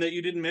 another one that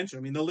you didn't mention.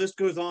 I mean, the list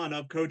goes on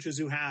of coaches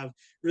who have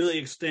really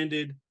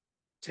extended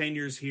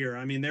tenures here.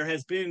 I mean, there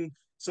has been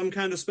some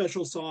kind of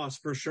special sauce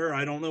for sure.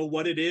 I don't know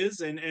what it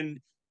is. And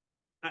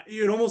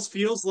it almost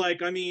feels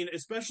like, I mean,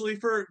 especially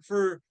for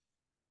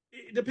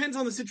it depends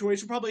on the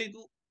situation, probably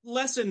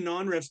less in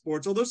non-ref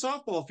sports, although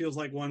softball feels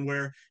like one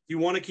where if you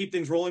want to keep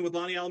things rolling with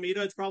Lonni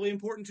Alameda, it's probably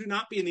important to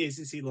not be in the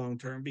ACC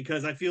long-term,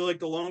 because I feel like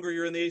the longer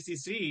you're in the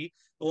ACC,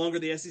 the longer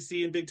the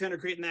SEC and Big Ten are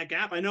creating that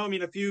gap. I know,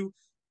 a few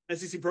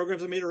SEC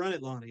programs have made a run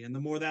at Lonni, and the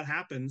more that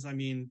happens,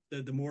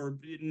 the more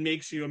it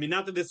makes you,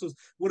 not that this was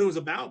what it was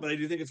about, but I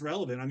do think it's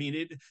relevant.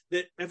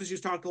 That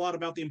FSU's talked a lot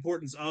about the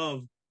importance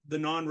of the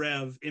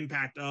non-rev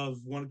impact of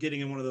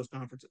getting in one of those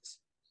conferences.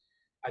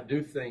 I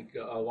do think,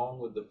 along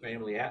with the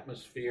family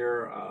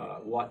atmosphere,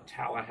 what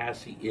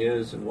Tallahassee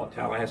is and what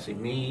Tallahassee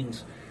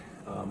means,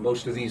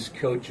 most of these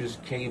coaches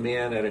came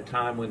in at a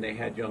time when they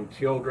had young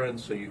children,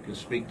 so you can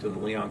speak to the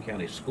Leon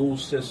County school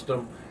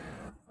system.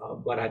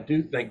 But I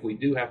do think we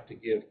do have to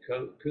give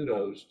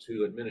kudos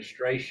to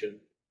administration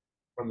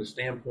from the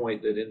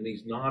standpoint that in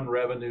these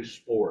non-revenue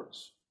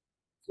sports,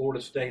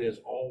 Florida State has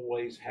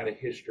always had a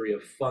history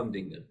of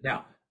funding them.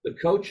 Now, the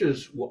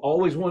coaches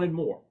always wanted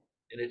more,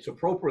 and it's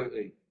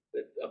appropriate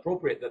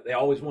that they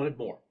always wanted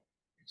more.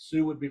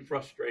 Sue would be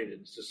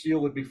frustrated, Cecile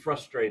would be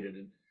frustrated,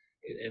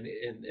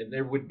 and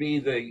there would be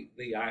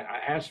the I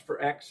asked for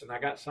X and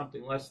I got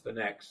something less than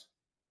X,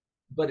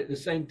 but at the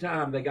same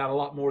time they got a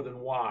lot more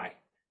than Y,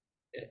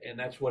 and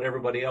that's what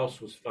everybody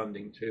else was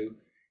funding to.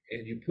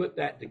 And you put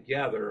that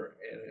together,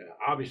 and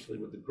obviously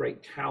with the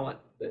great talent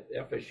that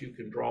FSU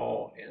can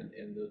draw,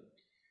 and the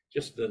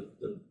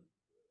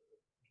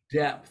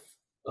depth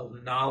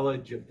of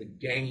knowledge of the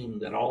game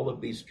that all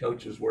of these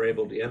coaches were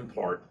able to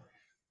impart,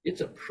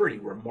 it's a pretty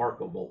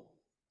remarkable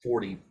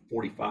 40,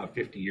 45,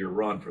 50-year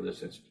run for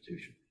this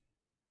institution.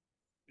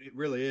 It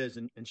really is.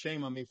 And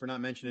shame on me for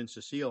not mentioning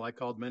Cecile. I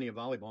called many a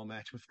volleyball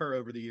match with her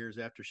over the years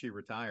after she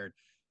retired.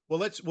 Well,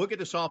 we'll get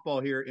to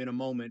softball here in a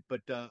moment,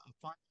 but a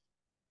final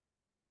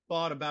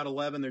thought about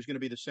 11. There's going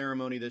to be the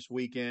ceremony this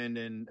weekend,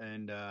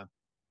 and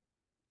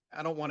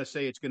I don't want to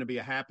say it's going to be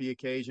a happy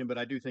occasion, but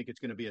I do think it's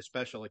going to be a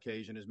special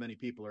occasion, as many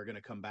people are going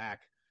to come back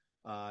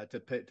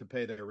to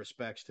pay their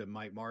respects to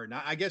Mike Martin.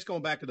 I guess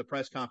going back to the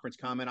press conference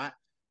comment,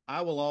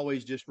 I will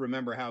always just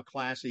remember how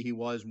classy he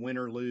was, win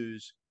or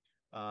lose,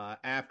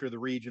 after the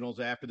regionals,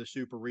 after the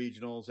super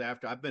regionals,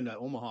 after I've been to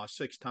Omaha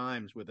 6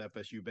 times with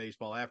FSU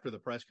baseball, after the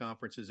press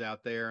conferences out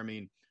there. I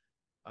mean,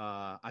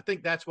 I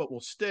think that's what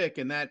will stick,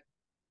 and uh,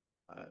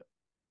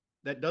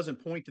 that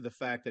doesn't point to the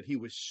fact that he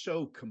was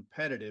so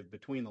competitive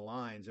between the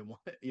lines, and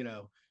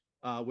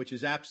which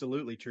is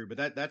absolutely true.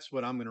 But that's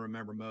what I'm going to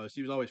remember most.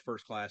 He was always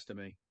first class to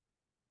me.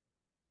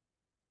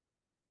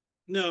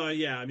 No,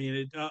 yeah, I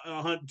mean,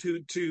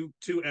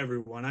 to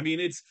everyone. I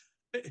mean,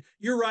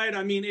 you're right.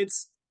 I mean,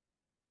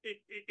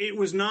 it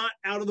was not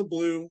out of the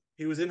blue.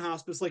 He was in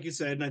hospice, like you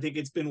said, and I think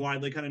it's been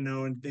widely kind of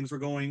known things were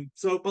going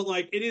so. But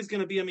like, it is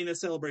going to be, I mean, a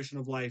celebration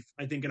of life,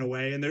 I think, in a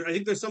way, and I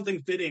think there's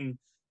something fitting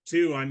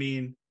too. I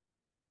mean,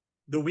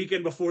 the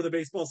weekend before the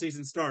baseball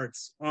season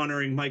starts,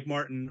 honoring Mike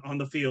Martin on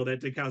the field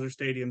at DeKalb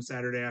Stadium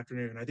Saturday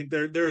afternoon. I think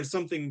there is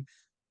something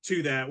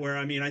to that. Where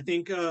I mean, I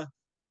think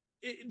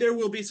there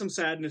will be some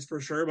sadness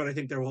for sure, but I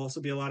think there will also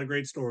be a lot of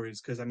great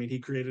stories because I mean, he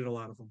created a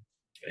lot of them.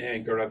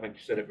 And Gert, I think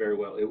you said it very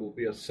well. It will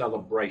be a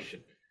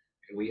celebration,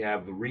 and we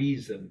have the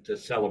reason to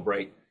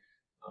celebrate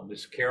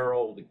Miss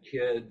Carol, the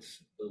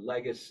kids, the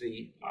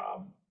legacy.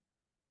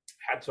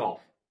 Hats off!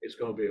 It's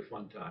going to be a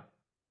fun time.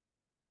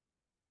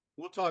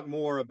 We'll talk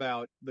more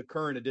about the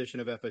current edition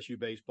of FSU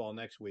baseball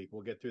next week.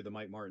 We'll get through the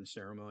Mike Martin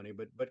ceremony,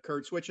 but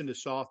Curt, switching to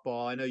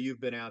softball, I know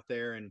you've been out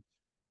there, and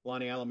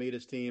Lonni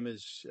Alameda's team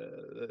is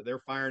they're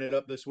firing it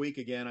up this week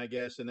again, I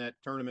guess, in that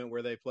tournament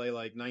where they play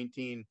like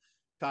 19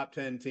 top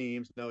 10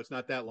 teams. No, it's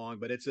not that long,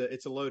 but it's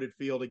a loaded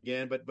field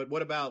again. But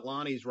what about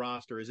Lonnie's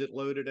roster? Is it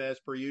loaded as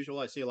per usual?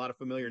 I see a lot of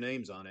familiar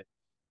names on it.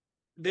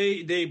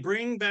 They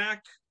bring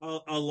back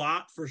a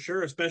lot for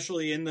sure,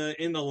 especially in the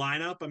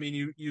lineup. I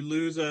mean, you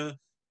lose a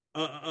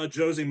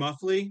Josie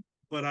Muffley,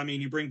 but I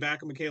mean, you bring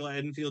back a Michaela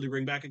Edenfield, you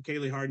bring back a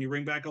Kaylee Harden, you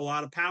bring back a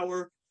lot of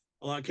power,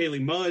 a lot of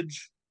Kaylee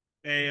Mudge.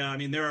 I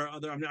mean, there are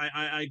other. I mean,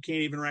 I can't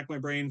even rack my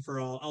brain for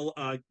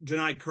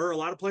Janai Kerr. A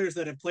lot of players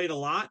that have played a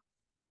lot,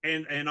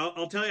 and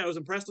I'll tell you, I was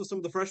impressed with some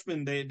of the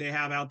freshmen they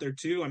have out there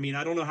too. I mean,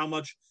 I don't know how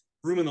much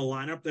room in the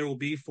lineup there will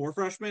be for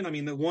freshmen. I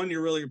mean, the one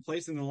you're really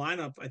replacing in the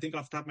lineup, I think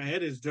off the top of my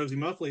head, is Josie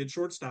Muffley at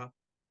shortstop.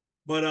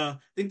 But I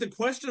think the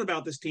question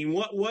about this team,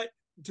 what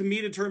to me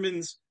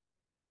determines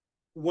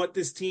what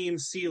this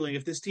team's ceiling.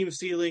 If this team's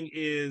ceiling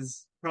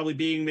is probably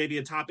being maybe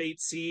a top 8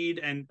 seed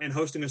and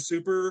hosting a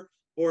super,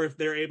 or if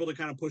they're able to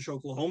kind of push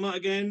Oklahoma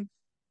again,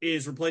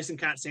 is replacing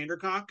Kat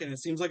Sandercock. And it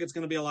seems like it's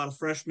going to be a lot of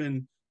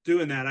freshmen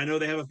doing that. I know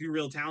they have a few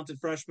real talented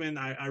freshmen.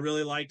 I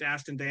really liked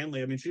Ashton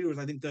Danley. I mean, she was,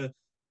 I think, the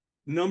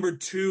number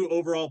 2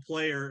 overall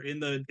player in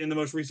the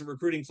most recent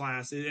recruiting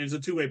class, and is a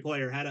two-way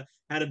player. Had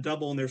a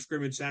double in their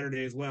scrimmage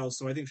Saturday as well.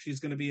 So I think she's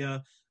going to be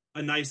a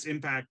nice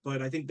impact.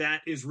 But I think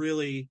that is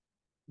really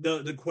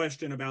the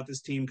question about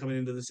this team coming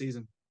into the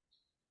season.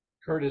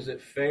 Curt, is it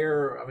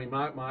fair? I mean,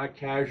 my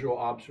casual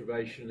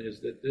observation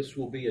is that this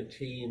will be a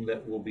team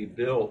that will be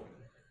built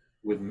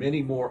with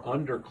many more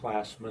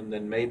underclassmen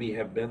than maybe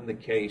have been the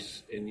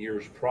case in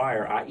years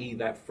prior, i.e.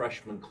 that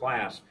freshman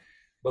class,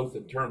 both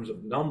in terms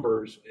of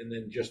numbers and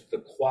then just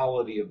the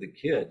quality of the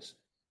kids.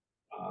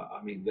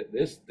 I mean,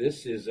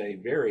 this is a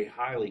very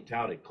highly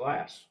touted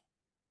class.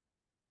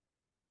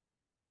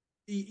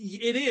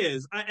 It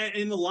is.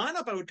 In the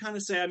lineup, I would kind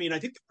of say, I mean, I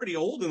think they're pretty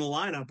old in the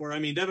lineup where, I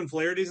mean, Devin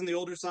Flaherty's on the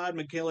older side.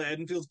 Michaela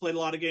Edenfield's played a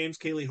lot of games.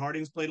 Kaylee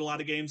Harding's played a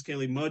lot of games.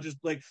 Kaylee Mudge has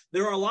played.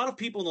 There are a lot of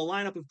people in the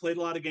lineup who've played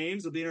a lot of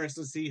games. It'll be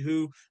interesting to see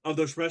who of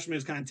those freshmen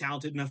is kind of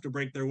talented enough to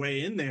break their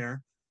way in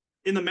there.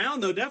 In the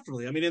mound, though,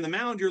 definitely. I mean, in the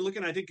mound, you're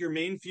looking, I think your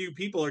main few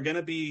people are going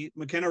to be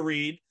McKenna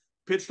Reed,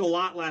 pitched a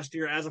lot last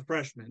year as a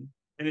freshman,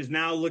 and is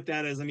now looked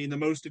at as, I mean, the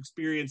most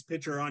experienced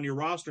pitcher on your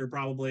roster,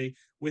 probably,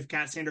 with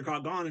Kat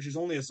Sandercock gone, and she's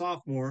only a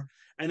sophomore.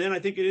 And then I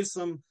think it is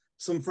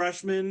some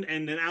freshmen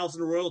and an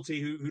Allison Royalty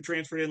who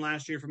transferred in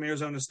last year from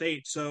Arizona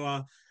State.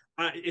 So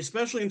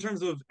especially in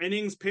terms of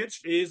innings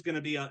pitched, it is going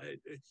to be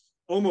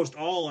almost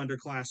all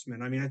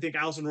underclassmen. I mean, I think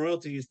Allison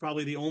Royalty is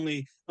probably the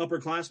only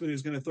upperclassman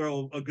who's going to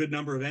throw a good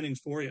number of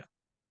innings for you.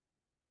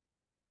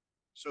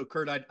 So,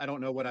 Curt, I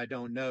don't know what I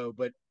don't know,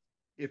 but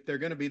if they're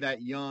going to be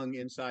that young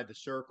inside the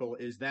circle,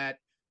 is that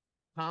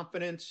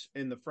confidence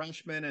in the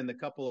freshmen and the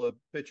couple of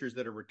pitchers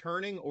that are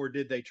returning, or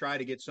did they try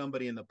to get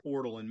somebody in the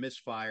portal and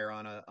misfire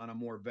on a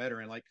more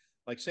veteran like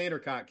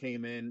Sandercock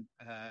came in,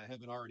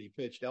 having already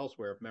pitched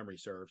elsewhere, if memory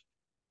serves?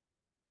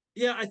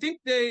 Yeah, I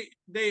think they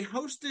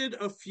hosted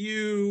a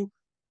few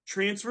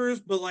transfers,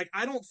 but like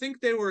I don't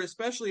think they were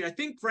especially. I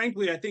think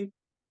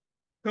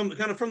from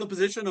the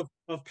position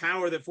of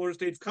power that Florida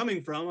State's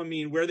coming from. I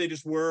mean, where they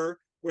just were,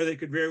 where they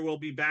could very well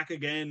be back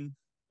again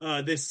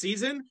this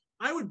season.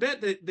 I would bet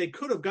that they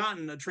could have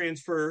gotten a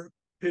transfer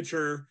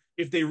pitcher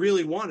if they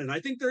really wanted. I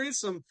think there is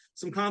some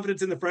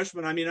confidence in the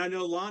freshman. I mean, I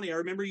know Lonni. I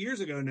remember years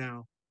ago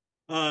now,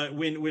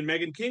 when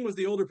Megan King was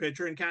the older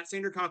pitcher and Kat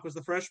Sandercock was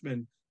the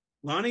freshman.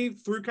 Lonni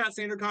threw Kat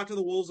Sandercock to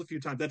the wolves a few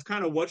times. That's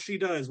kind of what she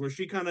does, where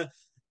she kind of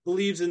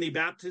believes in the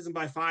baptism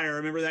by fire. I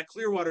remember that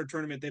Clearwater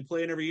tournament they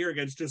play in every year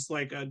against just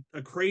like a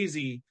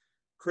crazy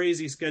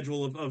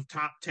schedule of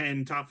top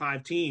 10, top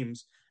 5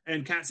 teams.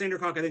 And Kat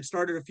Sandercock, I think,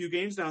 started a few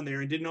games down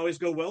there and didn't always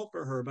go well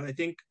for her. But I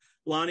think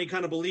Lonni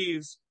kind of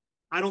believes,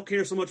 I don't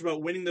care so much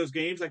about winning those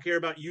games. I care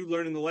about you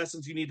learning the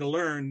lessons you need to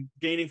learn,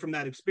 gaining from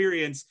that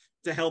experience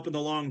to help in the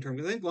long term.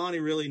 Because I think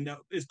Lonni really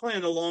is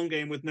playing the long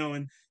game with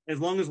knowing as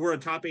long as we're a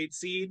top 8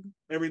 seed,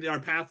 our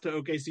path to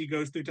OKC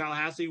goes through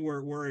Tallahassee,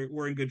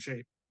 we're in good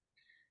shape.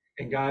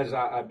 And guys,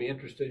 I'd be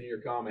interested in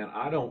your comment.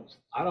 I don't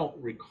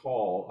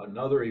recall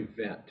another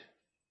event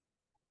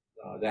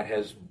that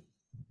has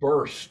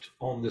burst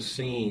on the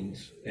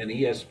scenes and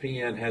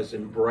ESPN has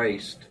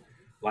embraced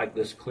like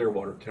this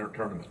Clearwater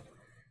tournament.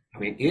 I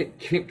mean, it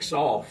kicks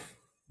off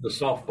the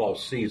softball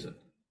season,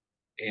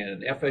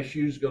 and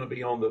FSU is going to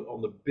be on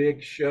the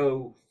big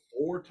show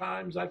 4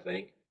 times, I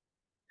think.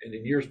 And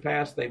in years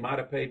past, they might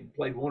have played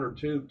 1 or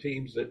 2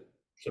 teams that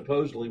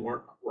supposedly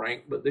weren't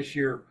ranked, but this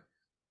year,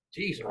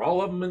 geez, are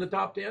all of them in the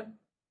top 10?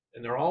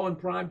 And they're all in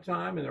prime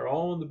time, and they're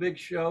all on the big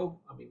show.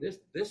 I mean,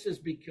 this has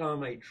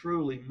become a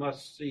truly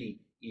must-see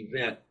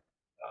event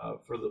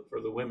for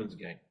the women's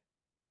game.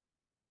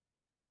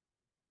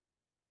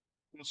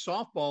 Well,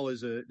 softball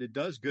it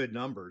does good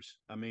numbers.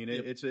 I mean,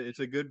 it's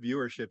a good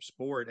viewership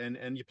sport,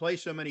 and you play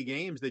so many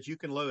games that you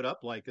can load up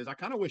like this. I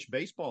kind of wish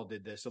baseball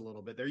did this a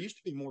little bit. There used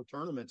to be more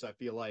tournaments, I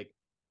feel like,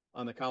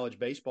 on the college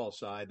baseball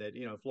side that,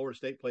 Florida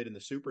State played in the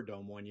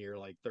Superdome one year,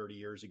 like 30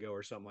 years ago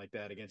or something like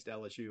that, against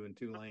LSU and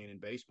Tulane in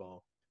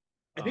baseball.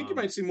 I think you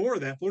might see more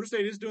of that. Florida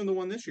State is doing the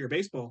one this year,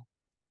 baseball.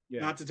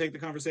 Yeah. Not to take the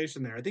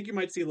conversation there. I think you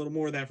might see a little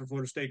more of that for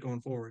Florida State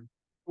going forward.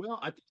 Well,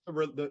 I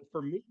think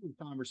for me, the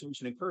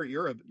conversation, and Curt,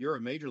 you're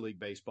a Major League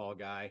Baseball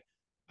guy.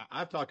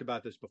 I've talked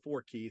about this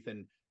before, Keith,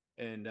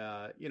 and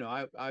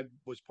I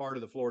was part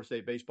of the Florida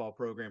State baseball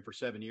program for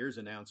 7 years,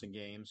 announcing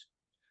games,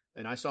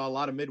 and I saw a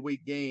lot of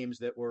midweek games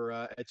that were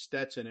at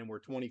Stetson and were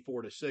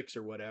 24-6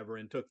 or whatever,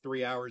 and took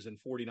 3 hours and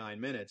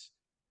 49 minutes.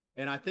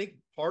 And I think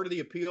part of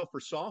the appeal for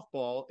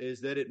softball is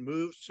that it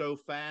moves so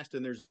fast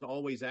and there's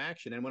always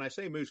action. And when I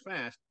say moves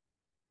fast,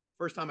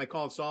 first time I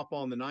called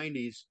softball in the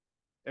 90s,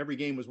 every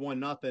game was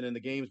 1-0 and the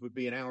games would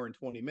be an hour and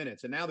 20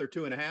 minutes. And now they're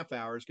 2.5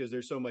 hours because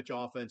there's so much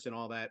offense and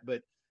all that.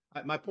 But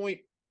my point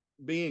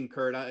being,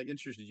 Curt, I'm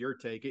interested in your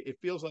take. It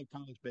feels like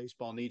college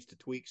baseball needs to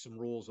tweak some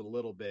rules a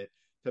little bit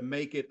to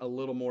make it a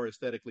little more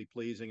aesthetically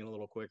pleasing and a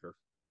little quicker.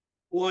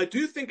 Well, I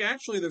do think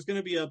actually there's going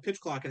to be a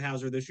pitch clock at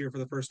Hauser this year for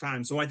the first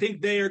time. So I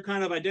think they are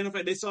kind of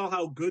identified. They saw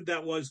how good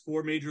that was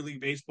for Major League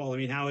Baseball. I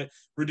mean, how it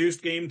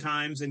reduced game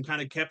times and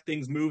kind of kept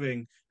things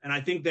moving. And I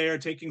think they are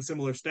taking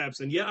similar steps.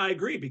 And yeah, I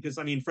agree because,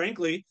 I mean,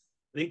 frankly,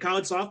 I think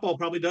college softball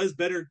probably does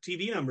better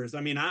TV numbers. I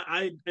mean,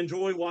 I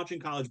enjoy watching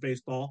college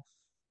baseball,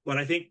 but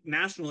I think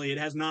nationally it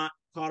has not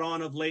caught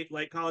on of late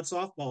like college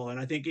softball. And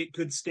I think it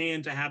could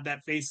stand to have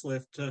that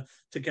facelift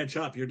to catch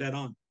up. You're dead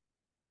on.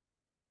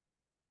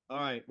 All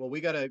right. Well,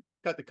 we got to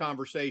cut the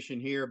conversation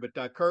here, but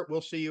Curt,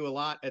 we'll see you a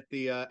lot at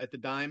the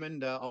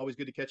Diamond. Always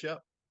good to catch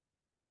up.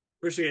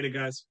 Appreciate it,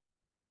 guys.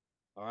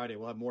 All righty.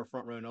 We'll have more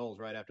Front Row Noles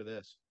right after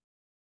this.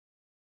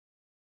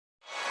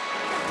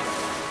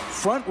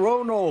 Front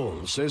Row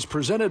Noles is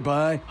presented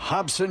by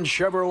Hobson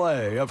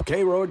Chevrolet of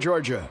Cairo,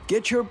 Georgia.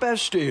 Get your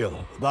best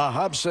deal the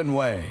Hobson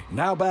way.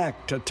 Now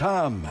back to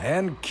Tom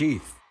and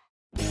Keith.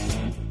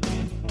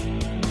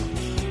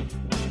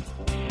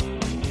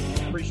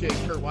 Appreciate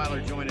Curt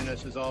Weiler joining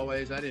us as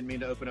always. I didn't mean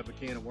to open up a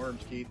can of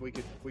worms, Keith. We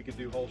could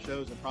do whole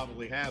shows and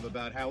probably have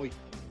about how if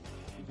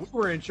we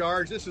were in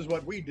charge, this is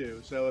what we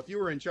do. So if you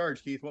were in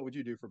charge, Keith, what would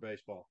you do for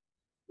baseball?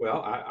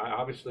 Well, I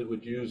obviously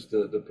would use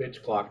the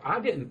pitch clock.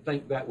 I didn't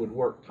think that would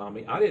work,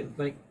 Tommy. I didn't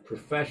think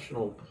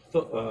professional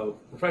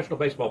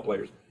baseball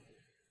players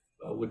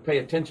would pay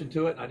attention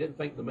to it. I didn't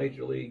think the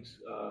major leagues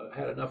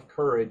had enough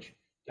courage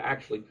to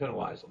actually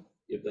penalize them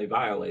if they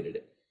violated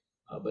it.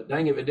 But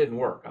dang if it didn't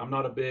work. I'm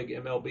not a big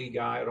MLB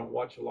guy. I don't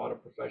watch a lot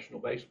of professional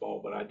baseball,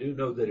 but I do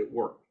know that it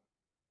worked.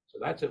 So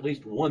that's at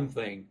least one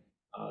thing,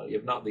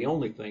 if not the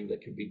only thing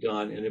that can be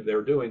done. And if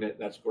they're doing it,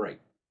 that's great.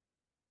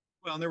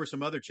 Well, and there were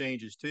some other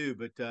changes too,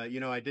 but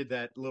I did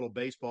that little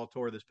baseball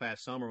tour this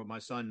past summer with my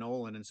son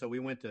Nolan, and so we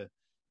went to,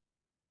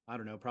 I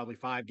don't know, probably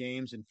 5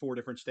 games in 4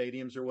 different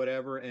stadiums or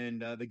whatever,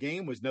 and the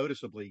game was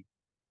noticeably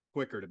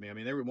quicker to me. I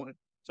mean,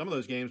 some of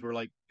those games were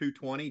like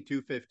 2:20,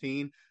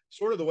 2:15,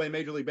 sort of the way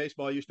Major League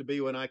Baseball used to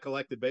be when I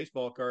collected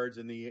baseball cards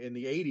in the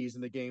 80s,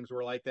 and the games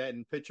were like that,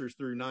 and pitchers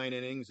threw 9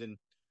 innings, and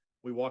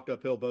we walked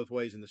uphill both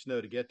ways in the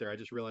snow to get there. I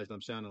just realized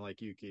I'm sounding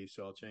like you, Keith,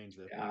 so I'll change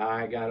this.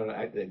 I got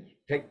it.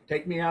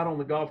 Take me out on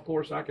the golf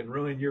course. I can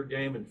ruin your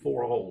game in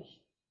 4 holes.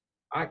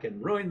 I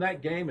can ruin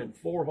that game in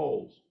 4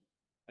 holes.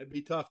 It'd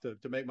be tough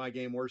to make my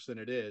game worse than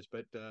it is,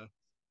 but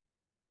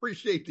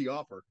appreciate the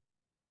offer.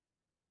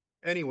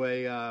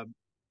 Anyway, it's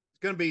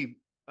going to be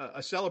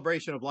a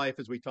celebration of life,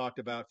 as we talked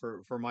about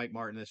for Mike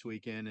Martin this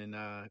weekend.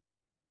 And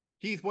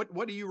Keith,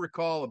 what do you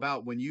recall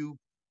about when you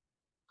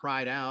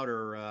tried out,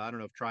 or I don't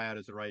know if tryout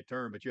is the right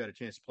term, but you had a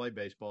chance to play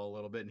baseball a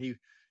little bit, and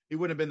he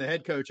wouldn't have been the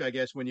head coach, I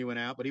guess, when you went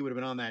out, but he would have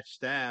been on that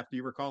staff. Do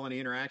you recall any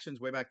interactions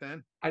way back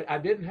then? I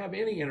didn't have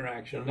any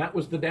interaction. And that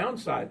was the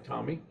downside,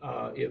 Tommy.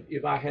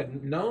 If I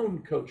had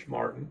known Coach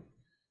Martin,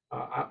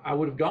 I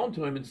would have gone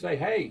to him and say,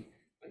 hey,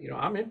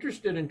 I'm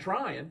interested in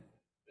trying.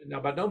 Now,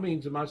 by no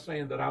means am I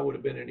saying that I would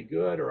have been any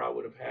good or I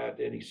would have had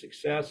any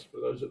success. For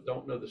those that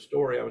don't know the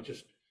story, I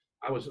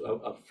was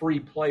a free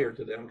player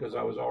to them because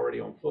I was already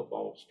on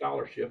football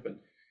scholarship, and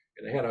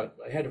they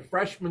had a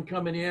freshman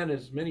coming in,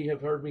 as many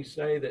have heard me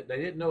say, that they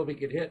didn't know if he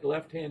could hit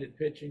left-handed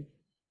pitching.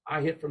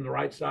 I hit from the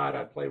right side.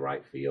 I'd play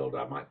right field.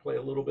 I might play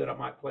a little bit. I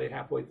might play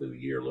halfway through the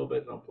year a little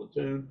bit on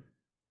platoon.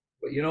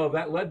 But if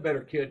that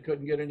Ledbetter kid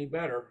couldn't get any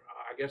better,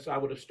 I guess I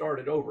would have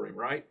started over him,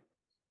 right?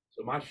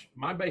 So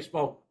my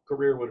baseball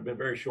career would have been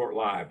very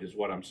short-lived, is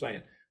what I'm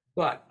saying.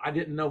 But I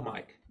didn't know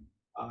Mike.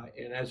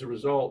 And as a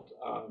result,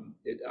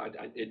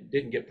 it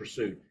didn't get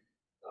pursued.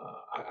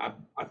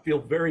 I feel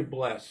very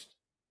blessed.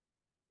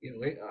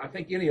 I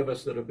think any of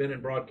us that have been in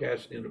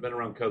broadcasting and have been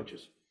around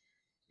coaches,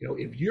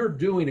 if you're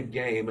doing a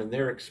game and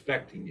they're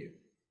expecting you,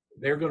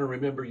 they're going to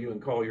remember you and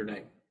call your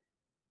name.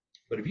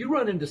 But if you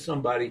run into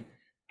somebody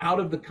out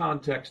of the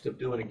context of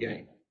doing a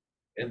game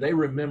and they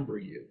remember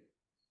you,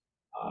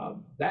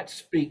 that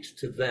speaks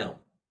to them.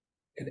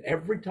 And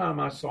every time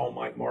I saw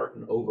Mike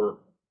Martin over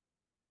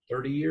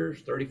 30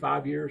 years,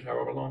 35 years,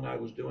 however long I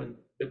was doing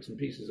bits and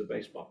pieces of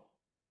baseball,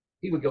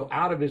 he would go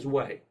out of his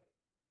way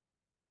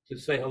to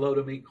say hello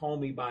to me, call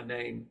me by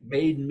name,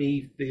 made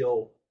me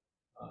feel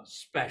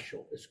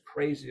special, as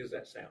crazy as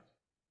that sounds.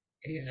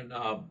 And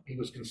he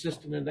was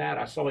consistent in that.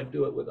 I saw him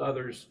do it with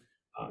others.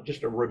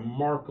 Just a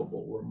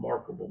remarkable,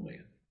 remarkable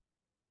man.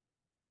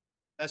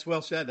 That's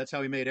well said. That's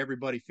how he made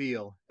everybody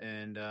feel.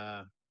 And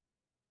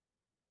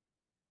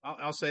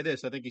I'll say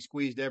this: I think he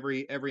squeezed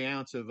every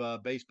ounce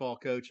of baseball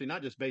coaching,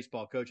 not just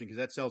baseball coaching, because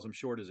that sells him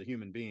short as a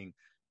human being.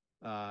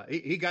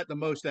 He got the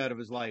most out of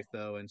his life,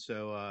 though, and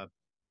so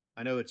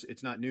I know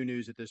it's not new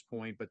news at this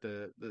point, but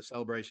the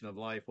celebration of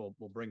life will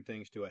bring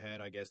things to a head,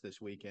 I guess,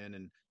 this weekend,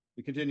 and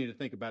we continue to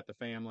think about the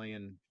family,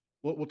 and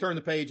we'll turn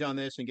the page on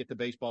this and get the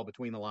baseball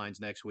between the lines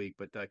next week.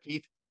 But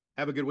Keith,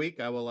 have a good week.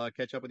 I will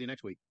catch up with you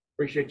next week.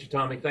 Appreciate you,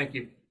 Tommy. Thank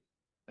you.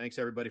 Thanks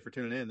everybody for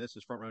tuning in. This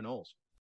is Front Row Noles.